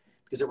two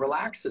because it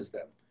relaxes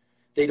them.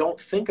 They don't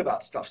think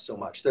about stuff so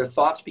much. Their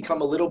thoughts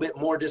become a little bit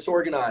more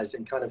disorganized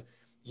and kind of,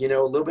 you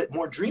know, a little bit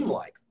more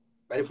dreamlike.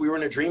 Right? If we were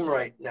in a dream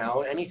right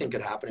now, anything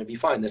could happen. It'd be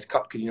fine. This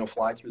cup could, you know,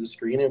 fly through the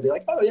screen and it'd be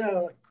like, oh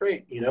yeah,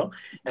 great, you know.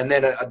 And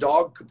then a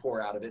dog could pour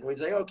out of it, and we'd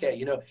say, okay,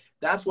 you know,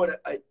 that's what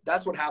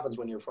happens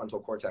when your frontal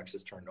cortex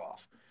is turned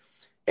off.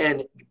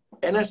 And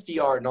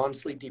NSDR,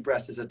 non-sleep deep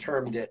rest, is a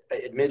term that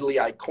admittedly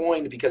I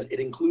coined because it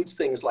includes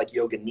things like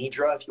yoga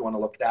nidra. If you want to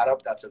look that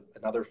up, that's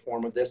another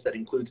form of this that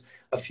includes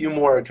a few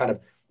more kind of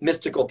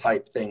mystical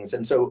type things.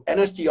 And so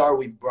NSDR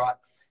we've brought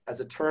as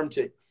a term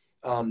to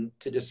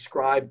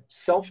describe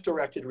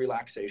self-directed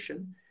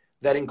relaxation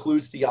that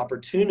includes the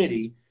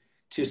opportunity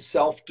to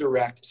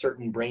self-direct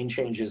certain brain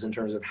changes in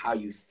terms of how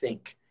you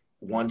think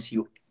once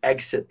you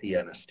exit the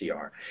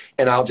NSDR.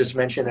 And I'll just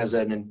mention as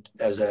an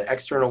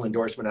external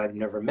endorsement, I've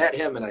never met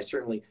him, and I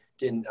certainly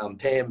didn't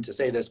pay him to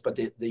say this, but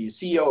the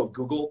CEO of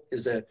Google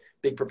is a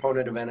big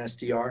proponent of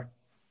NSDR.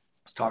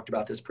 He's talked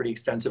about this pretty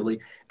extensively.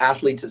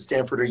 Athletes at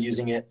Stanford are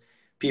using it.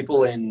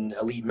 People in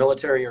elite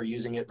military are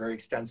using it very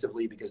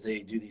extensively because they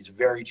do these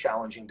very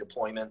challenging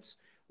deployments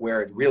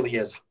where it really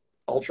is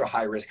ultra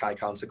high risk, high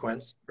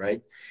consequence,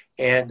 right?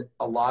 And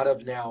a lot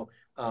of now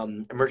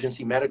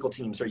emergency medical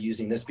teams are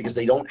using this because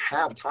they don't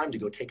have time to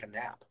go take a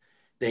nap.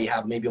 They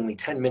have maybe only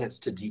 10 minutes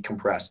to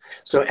decompress.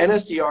 So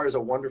NSDR is a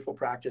wonderful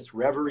practice.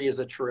 Reverie is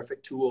a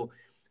terrific tool.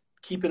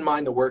 Keep in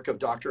mind the work of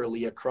Dr.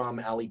 Ali Crum.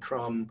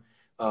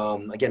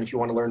 Again, if you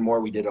want to learn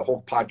more, we did a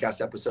whole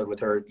podcast episode with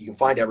her. You can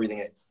find everything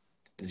at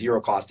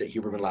zero cost at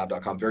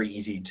hubermanlab.com. Very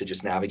easy to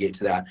just navigate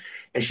to that.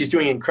 And she's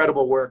doing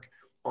incredible work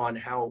on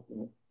how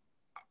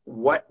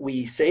what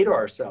we say to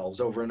ourselves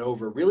over and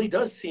over really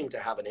does seem to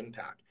have an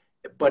impact.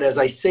 But as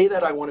I say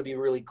that, I want to be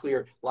really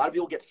clear. A lot of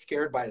people get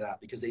scared by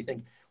that because they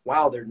think,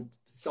 wow, their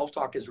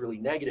self-talk is really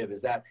negative.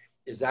 Is that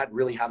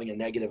really having a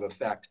negative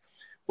effect?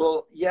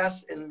 Well,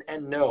 yes and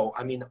no.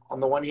 I mean, on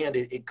the one hand,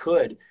 it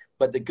could,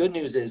 but the good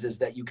news is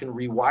that you can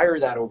rewire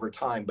that over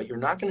time, but you're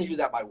not going to do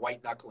that by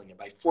white knuckling it,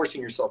 by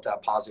forcing yourself to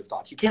have positive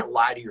thoughts. You can't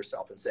lie to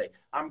yourself and say,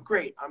 I'm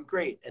great,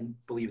 and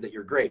believe that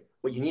you're great.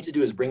 What you need to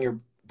do is bring your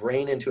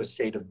brain into a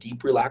state of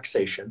deep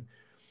relaxation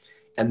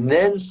and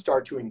then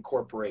start to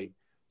incorporate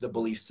the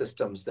belief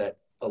systems that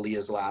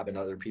Aaliyah's lab and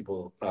other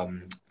people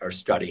are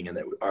studying and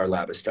that our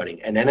lab is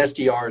studying. And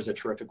NSDR is a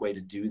terrific way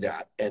to do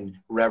that. And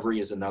Reverie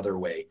is another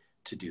way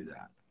to do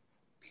that.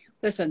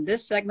 Listen,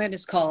 this segment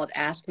is called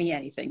Ask Me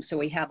Anything. So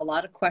we have a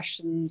lot of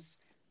questions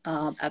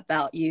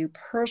about you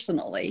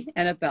personally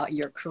and about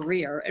your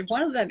career. And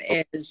one of them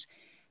is,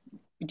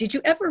 did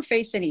you ever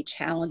face any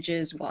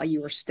challenges while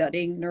you were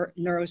studying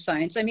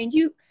neuroscience? I mean,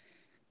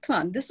 come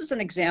on, this is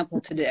an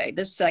example today,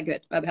 this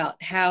segment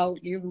about how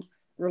you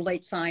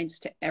relate science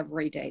to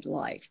everyday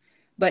life.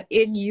 But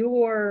in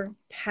your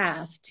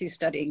path to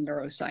studying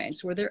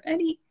neuroscience, were there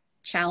any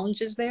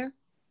challenges there?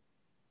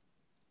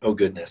 Oh,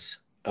 goodness.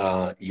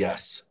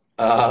 Yes.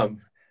 Do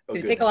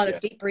you take a lot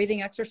of deep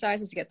breathing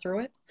exercises to get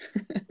through it?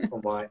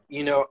 Oh my,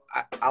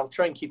 I'll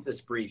try and keep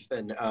this brief.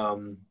 And I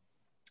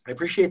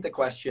appreciate the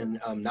question,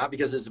 not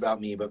because it's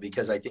about me, but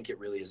because I think it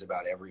really is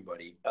about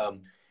everybody.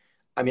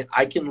 I mean,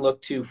 I can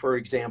look to, for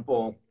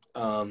example,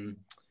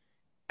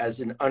 as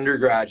an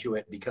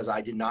undergraduate, because I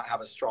did not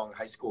have a strong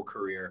high school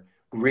career,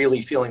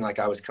 really feeling like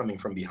I was coming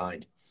from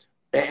behind.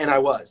 And I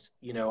was,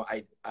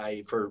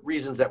 I for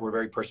reasons that were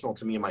very personal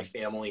to me and my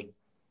family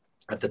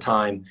at the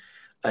time,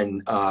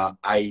 and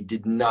I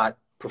did not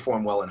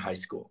perform well in high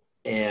school.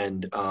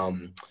 And,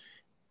 I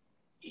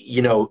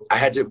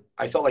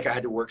felt like I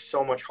had to work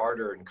so much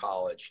harder in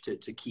college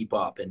to keep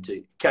up and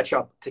to catch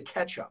up,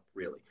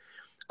 really.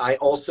 I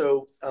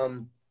also,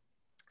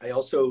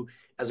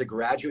 as a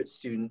graduate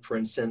student, for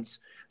instance,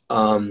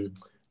 I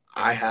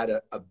had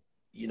a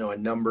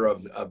number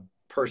of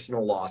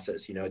personal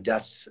losses,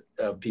 deaths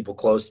of people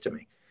close to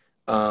me.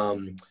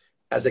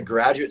 As a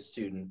graduate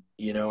student,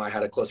 I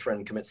had a close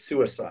friend commit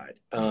suicide.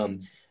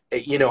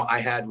 I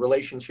had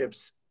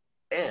relationships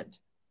end,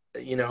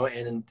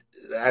 and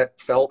that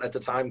felt at the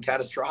time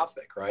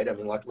catastrophic, right? I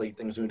mean, luckily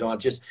things moved on.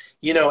 Just,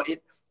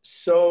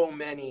 so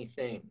many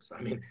things.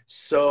 I mean,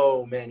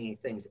 so many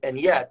things. And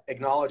yet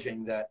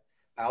acknowledging that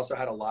I also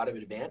had a lot of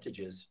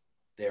advantages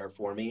there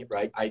for me,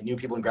 right? I knew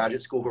people in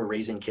graduate school who were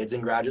raising kids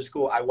in graduate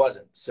school. I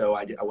wasn't. So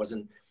I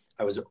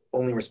was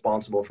only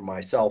responsible for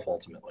myself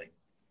ultimately.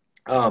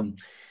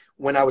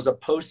 When I was a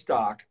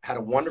postdoc, had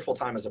a wonderful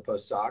time as a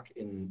postdoc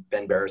in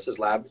Ben Barris's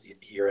lab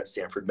here at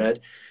Stanford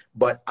Med,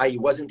 but I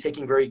wasn't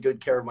taking very good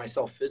care of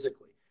myself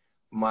physically.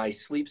 My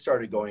sleep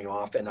started going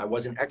off and I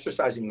wasn't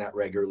exercising that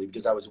regularly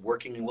because I was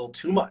working a little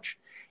too much.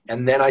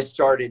 And then I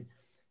started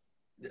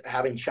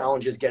having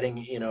challenges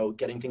getting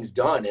things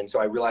done. And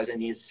so I realized I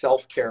needed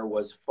self-care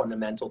was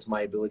fundamental to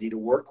my ability to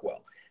work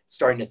well.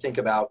 Starting to think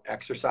about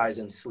exercise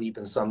and sleep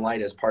and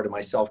sunlight as part of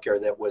my self-care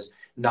that was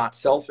not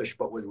selfish,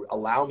 but would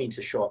allow me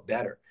to show up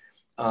better.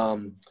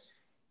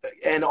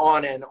 And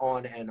on and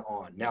on and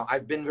on. Now,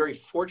 I've been very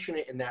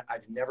fortunate in that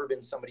I've never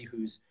been somebody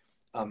who's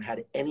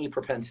had any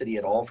propensity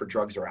at all for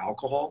drugs or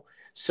alcohol.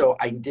 So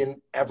I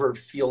didn't ever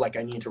feel like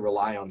I needed to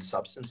rely on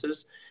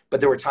substances. But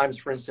there were times,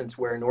 for instance,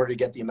 where in order to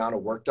get the amount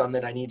of work done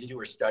that I need to do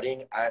or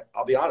studying,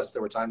 I'll be honest,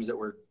 there were times that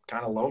were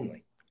kind of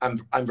lonely.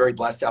 I'm very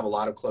blessed to have a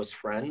lot of close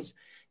friends.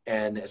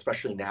 And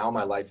especially now,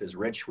 my life is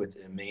rich with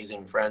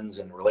amazing friends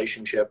and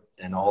relationship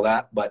and all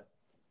that. But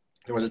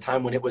there was a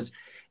time when it was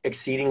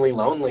exceedingly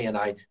lonely and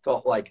I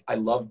felt like I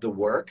loved the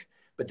work,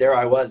 but there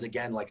I was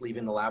again, like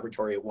leaving the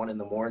laboratory at 1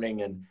 a.m.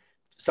 and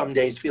some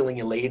days feeling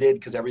elated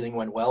because everything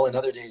went well and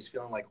other days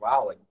feeling like,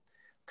 wow, like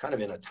kind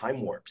of in a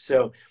time warp.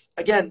 So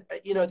again,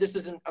 this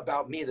isn't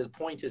about me. The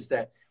point is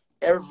that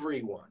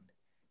everyone,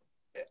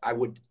 I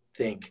would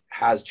think,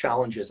 has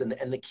challenges. And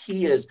the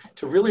key is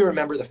to really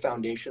remember the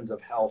foundations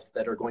of health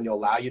that are going to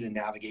allow you to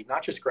navigate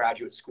not just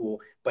graduate school,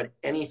 but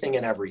anything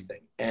and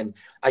everything. And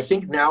I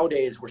think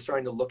nowadays we're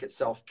starting to look at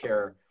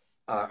self-care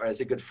as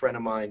a good friend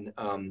of mine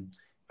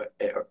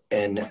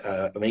and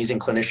amazing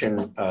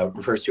clinician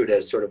refers to it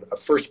as sort of a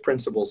first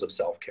principles of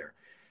self-care.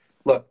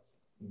 Look,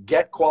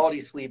 get quality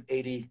sleep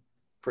 80%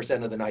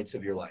 of the nights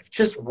of your life.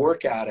 Just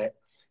work at it.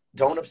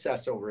 Don't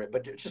obsess over it,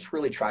 but just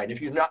really try. And if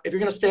you're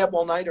going to stay up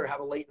all night or have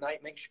a late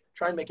night,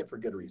 try and make it for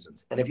good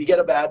reasons. And if you get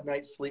a bad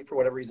night's sleep for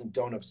whatever reason,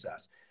 don't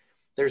obsess.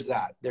 There's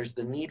that. There's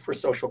the need for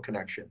social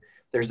connection.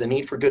 There's the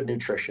need for good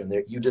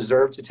nutrition. You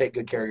deserve to take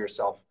good care of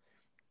yourself.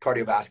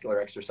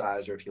 Cardiovascular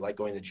exercise, or if you like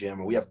going to the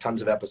gym, we have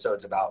tons of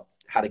episodes about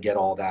how to get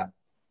all that.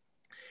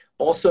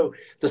 Also,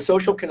 the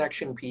social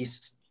connection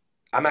piece,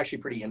 I'm actually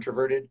pretty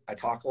introverted. I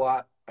talk a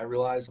lot. I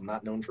realize I'm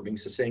not known for being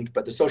succinct,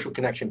 but the social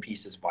connection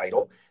piece is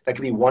vital. That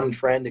could be one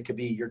friend. It could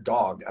be your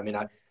dog. I mean,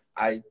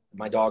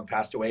 my dog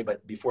passed away,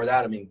 but before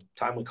that, I mean,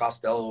 time with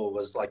Costello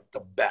was like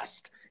the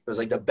best. It was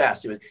like the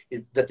best.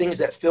 The things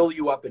that fill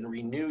you up and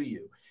renew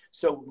you.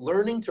 So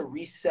learning to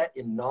reset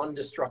in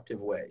non-destructive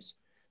ways.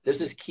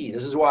 This is key.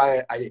 This is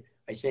why I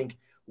think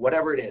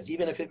whatever it is,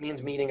 even if it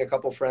means meeting a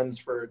couple friends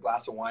for a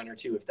glass of wine or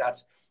two, if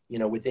that's,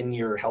 within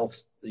your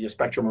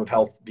spectrum of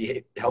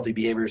healthy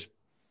behaviors,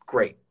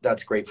 great.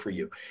 That's great for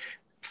you.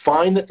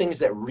 Find the things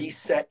that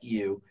reset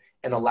you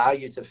and allow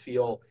you to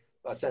feel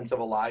a sense of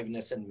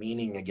aliveness and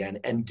meaning again,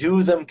 and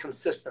do them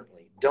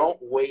consistently. Don't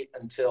wait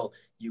until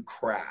you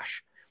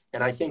crash.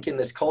 And I think in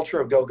this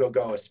culture of go, go,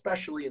 go,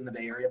 especially in the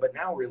Bay Area, but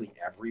now really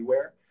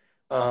everywhere,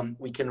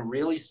 we can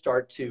really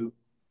start to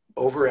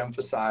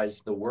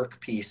overemphasize the work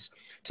piece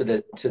to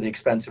the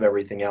expense of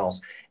everything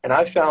else. And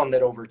I've found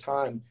that over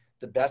time,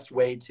 the best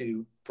way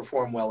to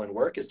perform well in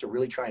work is to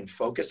really try and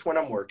focus when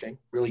I'm working,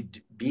 really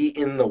be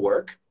in the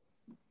work.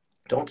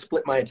 Don't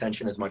split my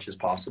attention as much as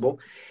possible.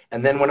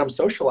 And then when I'm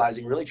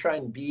socializing, really try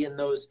and be in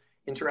those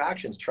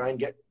interactions, try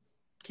and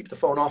keep the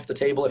phone off the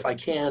table if I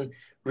can,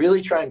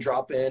 really try and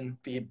drop in,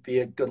 be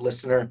a good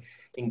listener,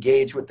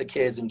 engage with the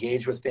kids,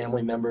 engage with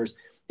family members.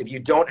 If you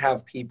don't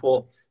have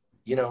people,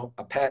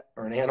 a pet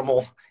or an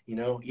animal,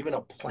 even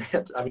a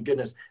plant, I mean,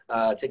 goodness,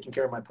 taking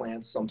care of my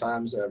plants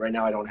sometimes. Right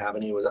now I don't have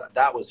any.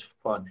 That was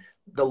fun.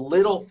 The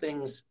little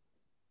things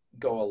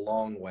go a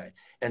long way.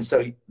 And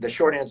so the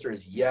short answer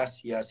is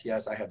yes, yes,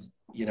 yes. I have,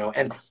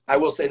 and I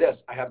will say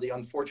this, I have the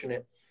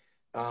unfortunate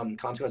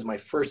consequence. My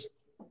first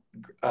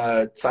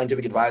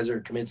scientific advisor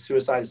committed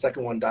suicide. The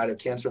second one died of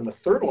cancer, and the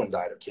third one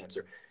died of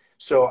cancer.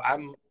 So I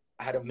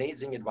had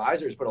amazing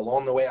advisors, but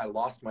along the way, I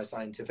lost my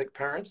scientific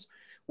parents,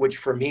 which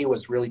for me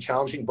was really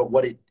challenging. But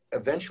what it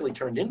eventually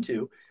turned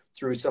into,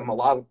 through a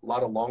lot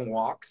of long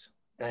walks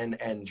and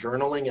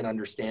journaling and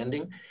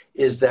understanding,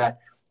 is that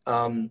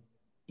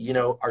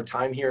our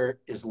time here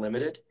is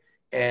limited,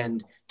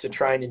 and to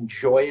try and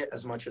enjoy it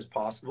as much as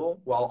possible,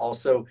 while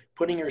also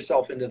putting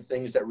yourself into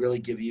things that really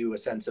give you a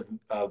sense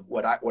of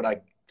what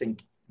I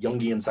think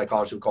Jungian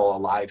psychologists would call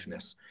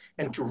aliveness,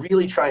 and to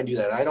really try and do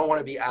that. I don't want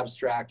to be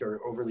abstract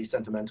or overly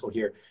sentimental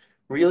here.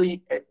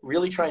 Really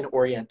try and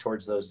orient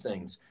towards those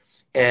things.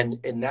 And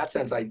in that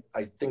sense, I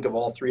think of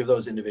all three of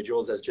those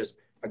individuals as just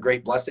a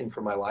great blessing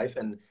for my life.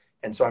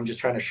 And so I'm just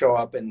trying to show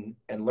up and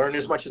learn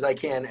as much as I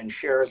can, and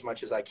share as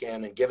much as I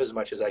can, and give as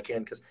much as I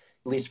can, because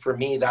at least for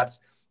me, that's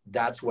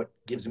what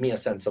gives me a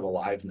sense of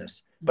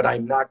aliveness. But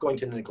I'm not going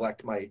to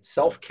neglect my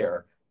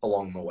self-care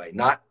along the way.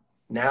 Not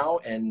now,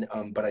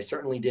 but I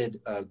certainly did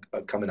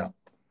coming up.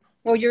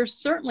 Well, you're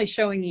certainly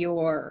showing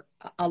your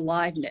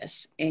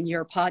aliveness in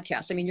your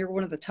podcast. I mean, you're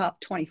one of the top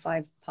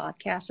 25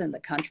 podcasts in the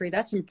country.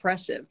 That's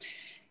impressive.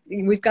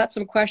 We've got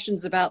some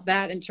questions about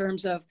that in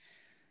terms of,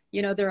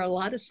 there are a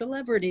lot of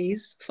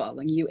celebrities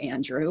following you,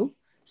 Andrew.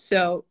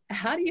 So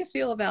how do you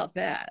feel about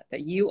that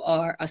you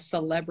are a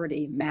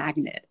celebrity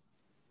magnet?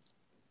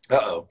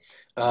 Well,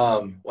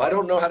 I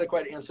don't know how to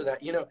quite answer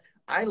that.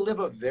 I live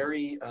a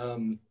very,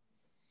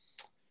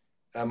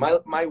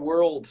 my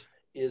world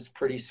is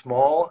pretty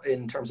small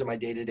in terms of my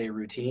day-to-day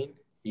routine.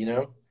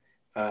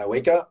 I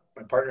wake up,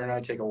 my partner and I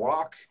take a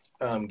walk,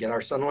 get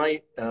our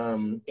sunlight,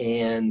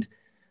 and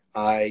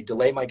I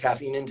delay my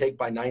caffeine intake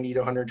by 90 to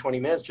 120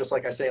 minutes, just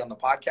like I say on the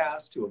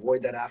podcast, to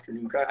avoid that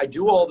afternoon crash. I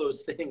do all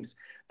those things,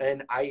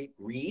 and I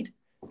read.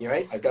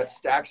 Right? I've got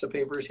stacks of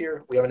papers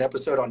here. We have an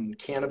episode on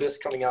cannabis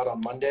coming out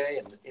on Monday,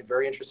 and a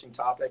very interesting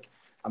topic.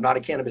 I'm not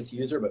a cannabis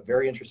user, but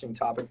very interesting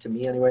topic to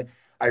me anyway.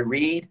 I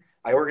read,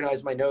 I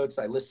organize my notes,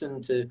 I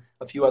listen to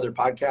a few other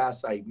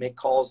podcasts, I make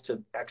calls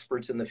to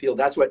experts in the field.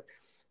 That's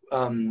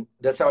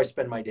how I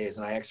spend my days,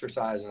 and I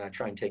exercise, and I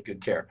try and take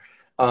good care,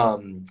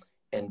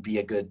 and be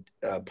a good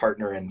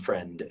partner and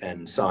friend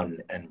and son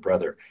and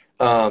brother.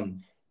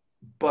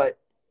 But,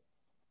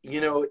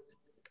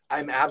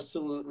 I'm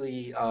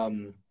absolutely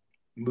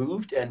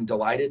moved and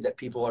delighted that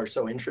people are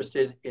so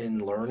interested in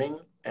learning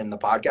and the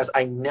podcast.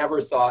 I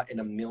never thought in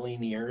a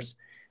million years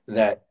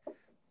that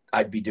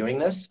I'd be doing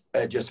this.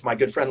 Just my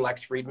good friend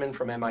Lex Friedman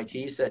from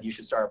MIT said, you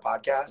should start a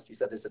podcast. He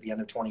said this at the end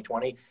of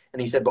 2020.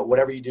 And he said, but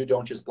whatever you do,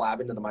 don't just blab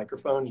into the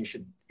microphone. You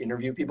should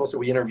interview people. So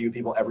we interview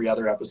people every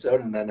other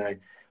episode. And then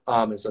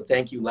and so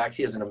thank you, Lex.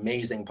 He has an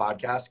amazing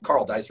podcast.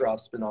 Carl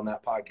Deisseroth's been on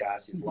that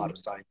podcast. He's a lot of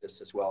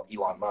scientists as well,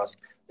 Elon Musk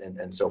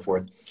and so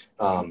forth.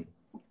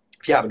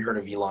 If you haven't heard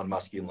of Elon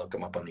Musk, you can look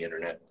him up on the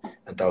internet.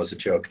 And that was a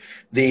joke.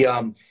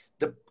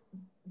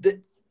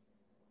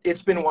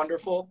 It's been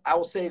wonderful. I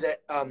will say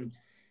that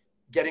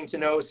getting to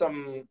know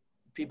some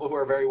people who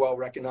are very well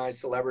recognized,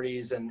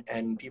 celebrities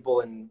and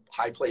people in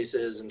high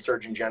places and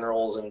surgeon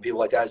generals and people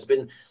like that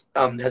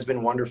has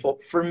been wonderful.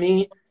 For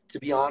me, to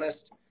be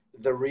honest,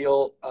 the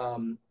real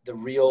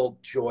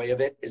joy of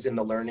it is in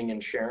the learning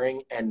and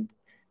sharing. And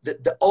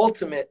the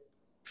ultimate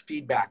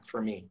feedback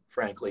for me,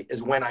 frankly,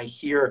 is when I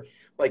hear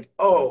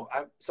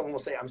someone will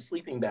say, I'm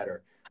sleeping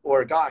better,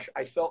 or gosh,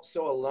 I felt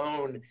so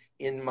alone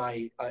in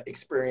my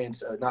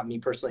experience, not me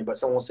personally, but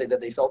someone will say that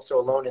they felt so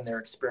alone in their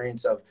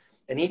experience of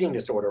an eating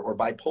disorder or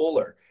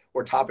bipolar,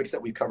 or topics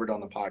that we've covered on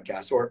the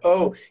podcast, or,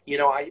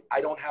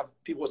 I don't have,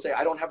 people will say,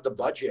 I don't have the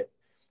budget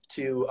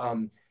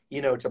to,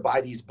 to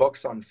buy these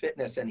books on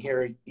fitness. And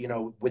here,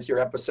 with your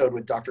episode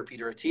with Dr.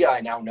 Peter Attia,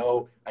 I now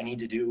know I need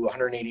to do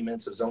 180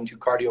 minutes of zone 2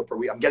 cardio per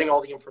week. I'm getting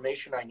all the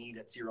information I need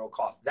at zero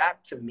cost.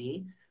 That to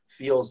me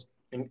feels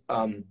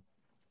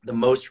the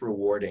most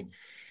rewarding.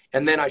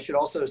 And then I should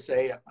also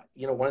say,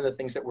 one of the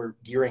things that we're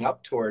gearing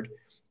up toward,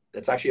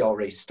 that's actually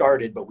already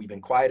started, but we've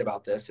been quiet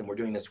about this, and we're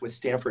doing this with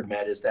Stanford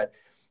Med, is that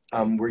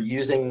we're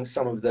using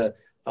some of the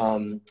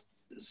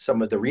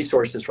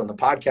resources from the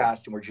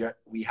podcast, and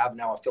we have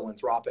now a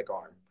philanthropic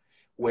arm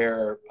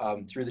where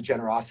through the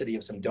generosity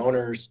of some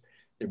donors,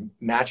 they're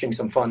matching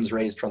some funds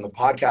raised from the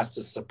podcast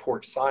to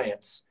support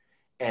science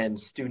and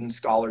student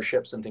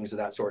scholarships and things of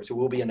that sort. So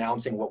we'll be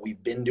announcing what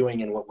we've been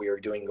doing and what we are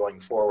doing going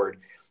forward.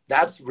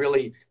 That's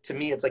really, to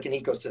me, it's like an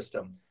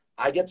ecosystem.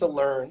 I get to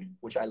learn,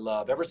 which I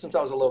love. Ever since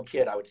I was a little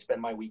kid, I would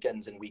spend my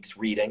weekends and weeks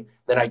reading.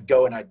 Then I'd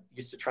go, and I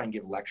used to try and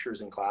give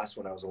lectures in class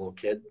when I was a little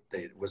kid.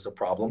 It was a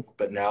problem,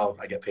 but now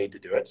I get paid to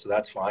do it, so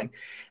that's fine.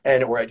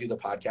 Or I do the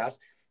podcast.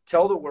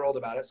 Tell the world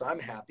about it, so I'm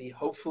happy.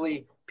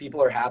 Hopefully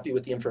people are happy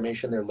with the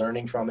information they're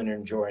learning from and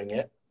enjoying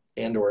it.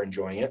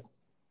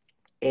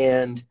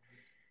 And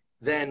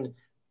then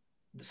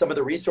some of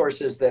the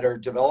resources that are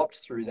developed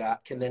through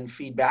that can then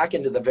feed back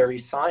into the very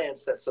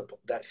science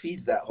that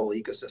feeds that whole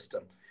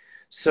ecosystem.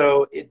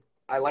 So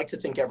I like to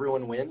think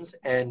everyone wins,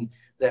 and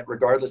that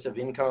regardless of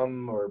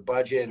income or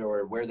budget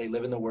or where they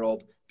live in the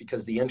world,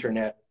 because the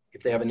internet,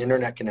 if they have an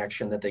internet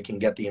connection, that they can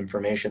get the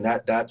information,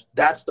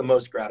 that's the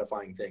most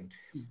gratifying thing.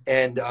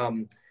 And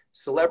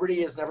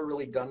celebrity has never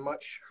really done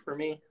much for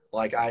me.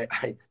 Like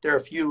there are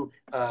a few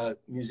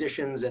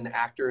musicians and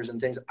actors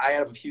and things. I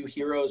have a few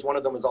heroes. One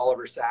of them was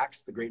Oliver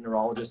Sacks, the great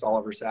neurologist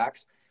Oliver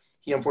Sacks.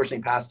 He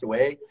unfortunately passed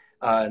away.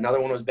 Another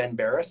one was Ben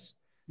Barris.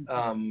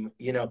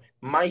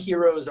 My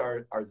heroes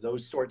are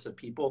those sorts of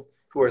people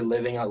who are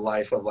living a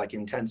life of like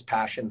intense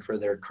passion for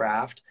their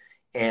craft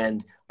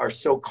and are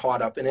so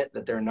caught up in it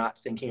that they're not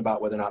thinking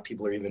about whether or not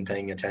people are even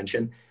paying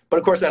attention. But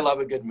of course, I love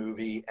a good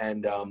movie,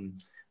 and I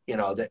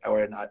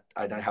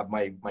have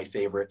my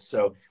favorites.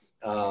 So.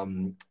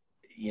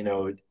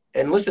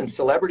 And listen,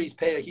 celebrities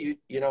pay a huge,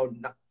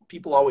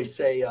 people always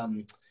say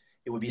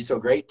it would be so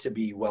great to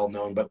be well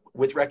known, but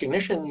with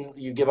recognition,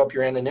 you give up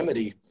your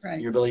anonymity, right,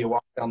 your ability to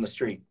walk down the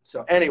street.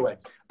 So anyway,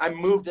 I'm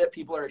moved that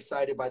people are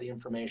excited by the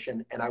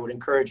information, and I would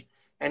encourage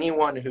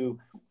anyone who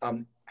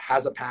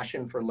has a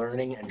passion for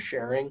learning and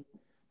sharing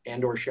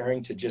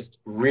to just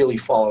really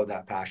follow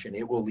that passion.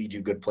 It will lead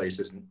you good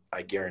places, and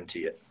I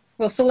guarantee it.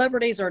 Well,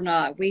 celebrities or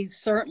not, we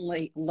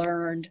certainly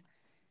learned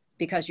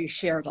because you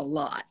shared a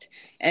lot.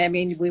 I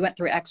mean, we went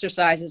through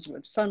exercises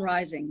with sun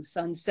rising,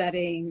 sun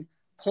setting,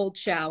 cold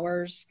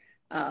showers,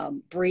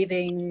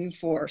 breathing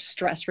for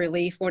stress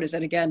relief. What is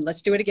it again?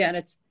 Let's do it again.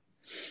 It's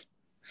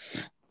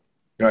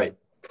right.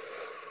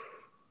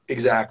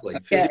 Exactly.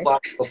 Okay.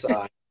 Physiological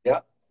side.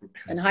 Yeah.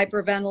 And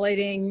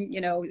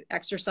hyperventilating,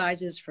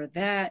 exercises for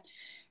that,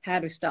 how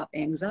to stop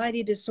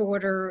anxiety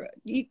disorder.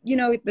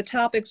 The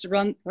topics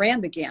ran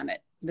the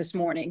gamut this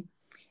morning,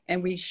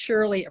 and we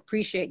surely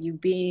appreciate you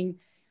being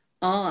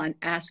on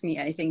Ask Me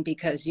Anything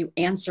because you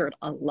answered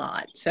a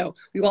lot. So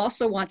we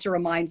also want to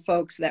remind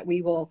folks that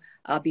we will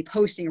be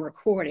posting a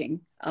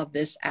recording of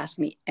this Ask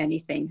Me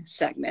Anything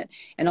segment,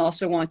 and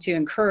also want to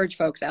encourage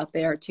folks out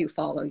there to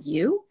follow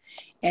you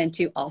and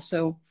to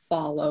also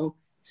follow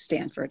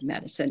Stanford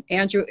Medicine.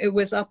 Andrew, it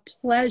was a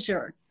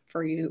pleasure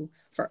for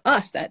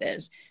us, that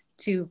is,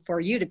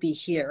 for you to be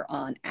here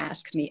on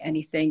Ask Me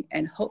Anything,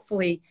 and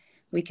hopefully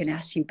we can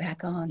ask you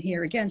back on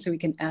here again so we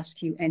can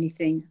ask you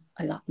anything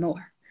a lot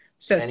more.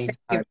 So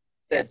anytime.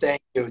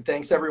 Thank you.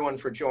 Thanks everyone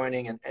for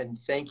joining, and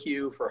thank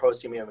you for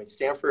hosting me. I mean,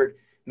 Stanford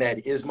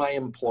Med is my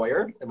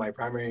employer and my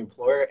primary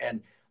employer,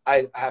 and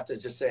I have to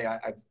just say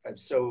I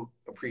so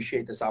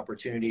appreciate this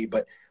opportunity,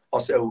 but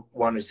also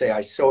want to say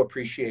I so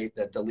appreciate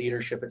that the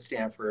leadership at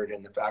Stanford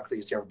and the faculty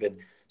at Stanford have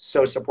been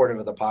so supportive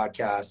of the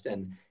podcast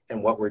and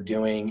what we're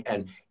doing,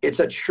 and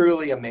it's a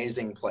truly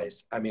amazing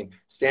place. I mean,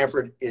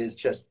 Stanford is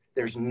just,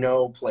 there's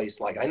no place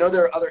like it. I know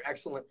there are other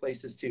excellent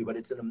places too, but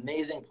it's an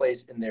amazing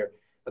place in their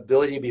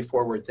ability to be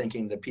forward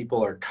thinking. The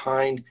people are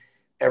kind,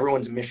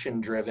 everyone's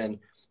mission driven.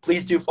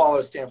 Please do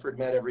follow Stanford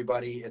Med,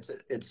 everybody.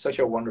 It's such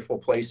a wonderful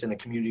place and a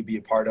community to be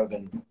a part of,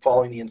 and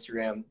following the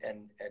Instagram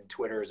and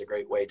Twitter is a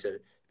great way to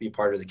be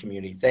part of the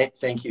community.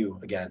 Thank you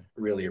again.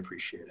 Really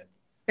appreciate it.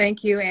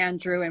 Thank you,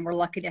 Andrew, and we're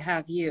lucky to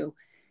have you.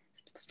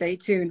 Stay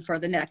tuned for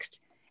the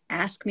next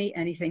Ask Me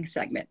Anything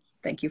segment.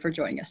 Thank you for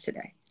joining us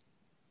today.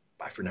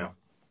 Bye for now.